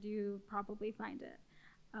 and you probably find it.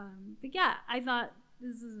 But yeah, I thought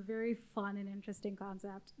this is a very fun and interesting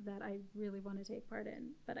concept that I really want to take part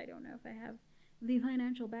in, but I don't know if I have the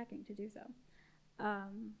financial backing to do so.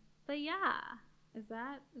 But yeah, is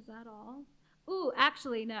that all? Ooh,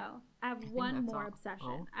 actually, no. I have one more obsession.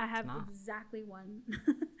 Oh, I have exactly one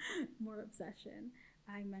more obsession.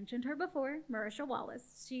 I mentioned her before, Marisha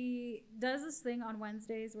Wallace. She does this thing on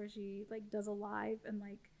Wednesdays where she like does a live and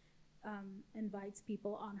like invites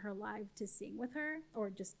people on her live to sing with her or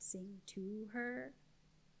just sing to her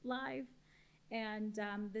live. And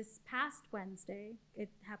this past Wednesday, it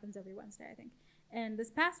happens every Wednesday, I think. And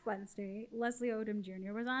this past Wednesday, Leslie Odom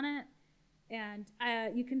Jr. was on it. And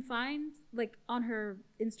you can find, like, on her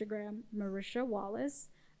Instagram, Marisha Wallace,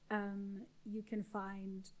 you can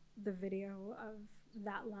find the video of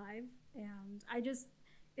that live. And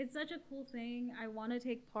it's such a cool thing. I want to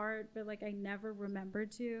take part, but, like, I never remember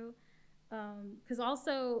to. Because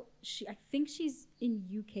also, I think she's in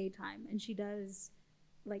UK time, and she does,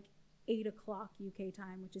 like, 8 o'clock UK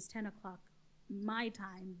time, which is 10 o'clock my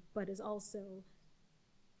time, but is also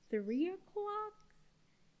 3 o'clock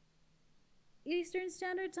Eastern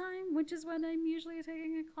Standard Time, which is when I'm usually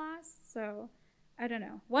taking a class. So I don't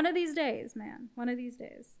know. One of these days, man, one of these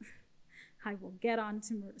days, I will get on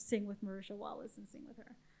to sing with Marisha Wallace and sing with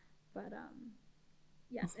her. But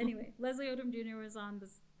yes, anyway, Leslie Odom Jr. was on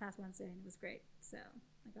this past Wednesday, and it was great. So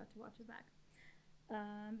I got to watch it back.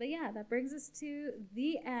 But yeah, that brings us to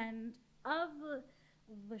the end of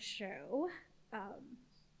the show.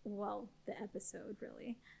 Well, the episode,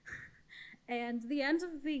 really. And the end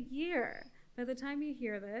of the year. By the time you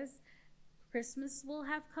hear this, Christmas will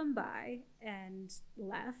have come by and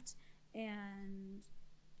left, and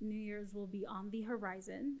New Year's will be on the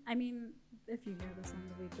horizon. I mean, if you hear this on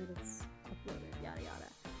the week that it's uploaded, yada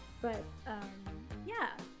yada. But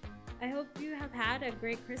yeah, I hope you have had a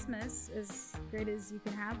great Christmas, as great as you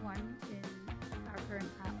can have one in our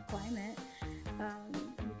current climate.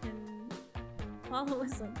 You can follow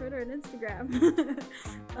us on Twitter and Instagram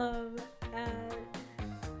at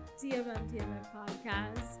TMM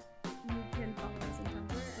Podcast. You can follow us on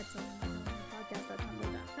Tumblr at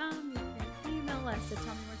tellmemorepodcast.tumblr.com. You can email us at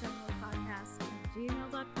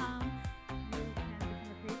tellmemorepodcast@gmail.com. You can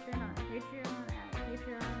become a patron on our Patreon at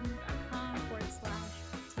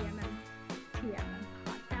patreon.com/TMM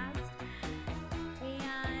Podcast.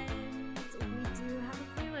 And we do have a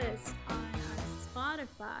playlist on our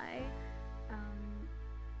Spotify.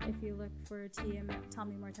 If you look for Tell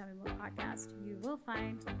Me More Podcast, you will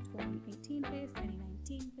find 2018 faves,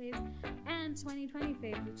 2019 faves, and 2020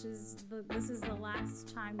 faves, which is this is the last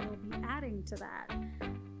time we'll be adding to that.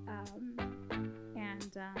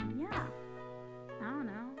 Yeah, I don't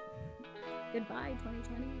know. Goodbye,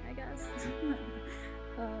 2020, I guess.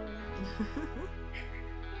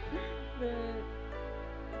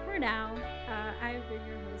 For now, I've been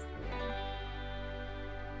your host, Leah.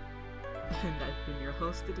 And I've been your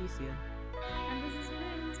host, Adicia. And this has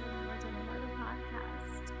been Tell Me More the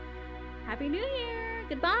Podcast. Happy New Year!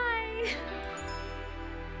 Goodbye!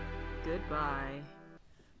 Goodbye.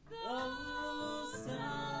 The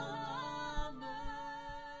sun.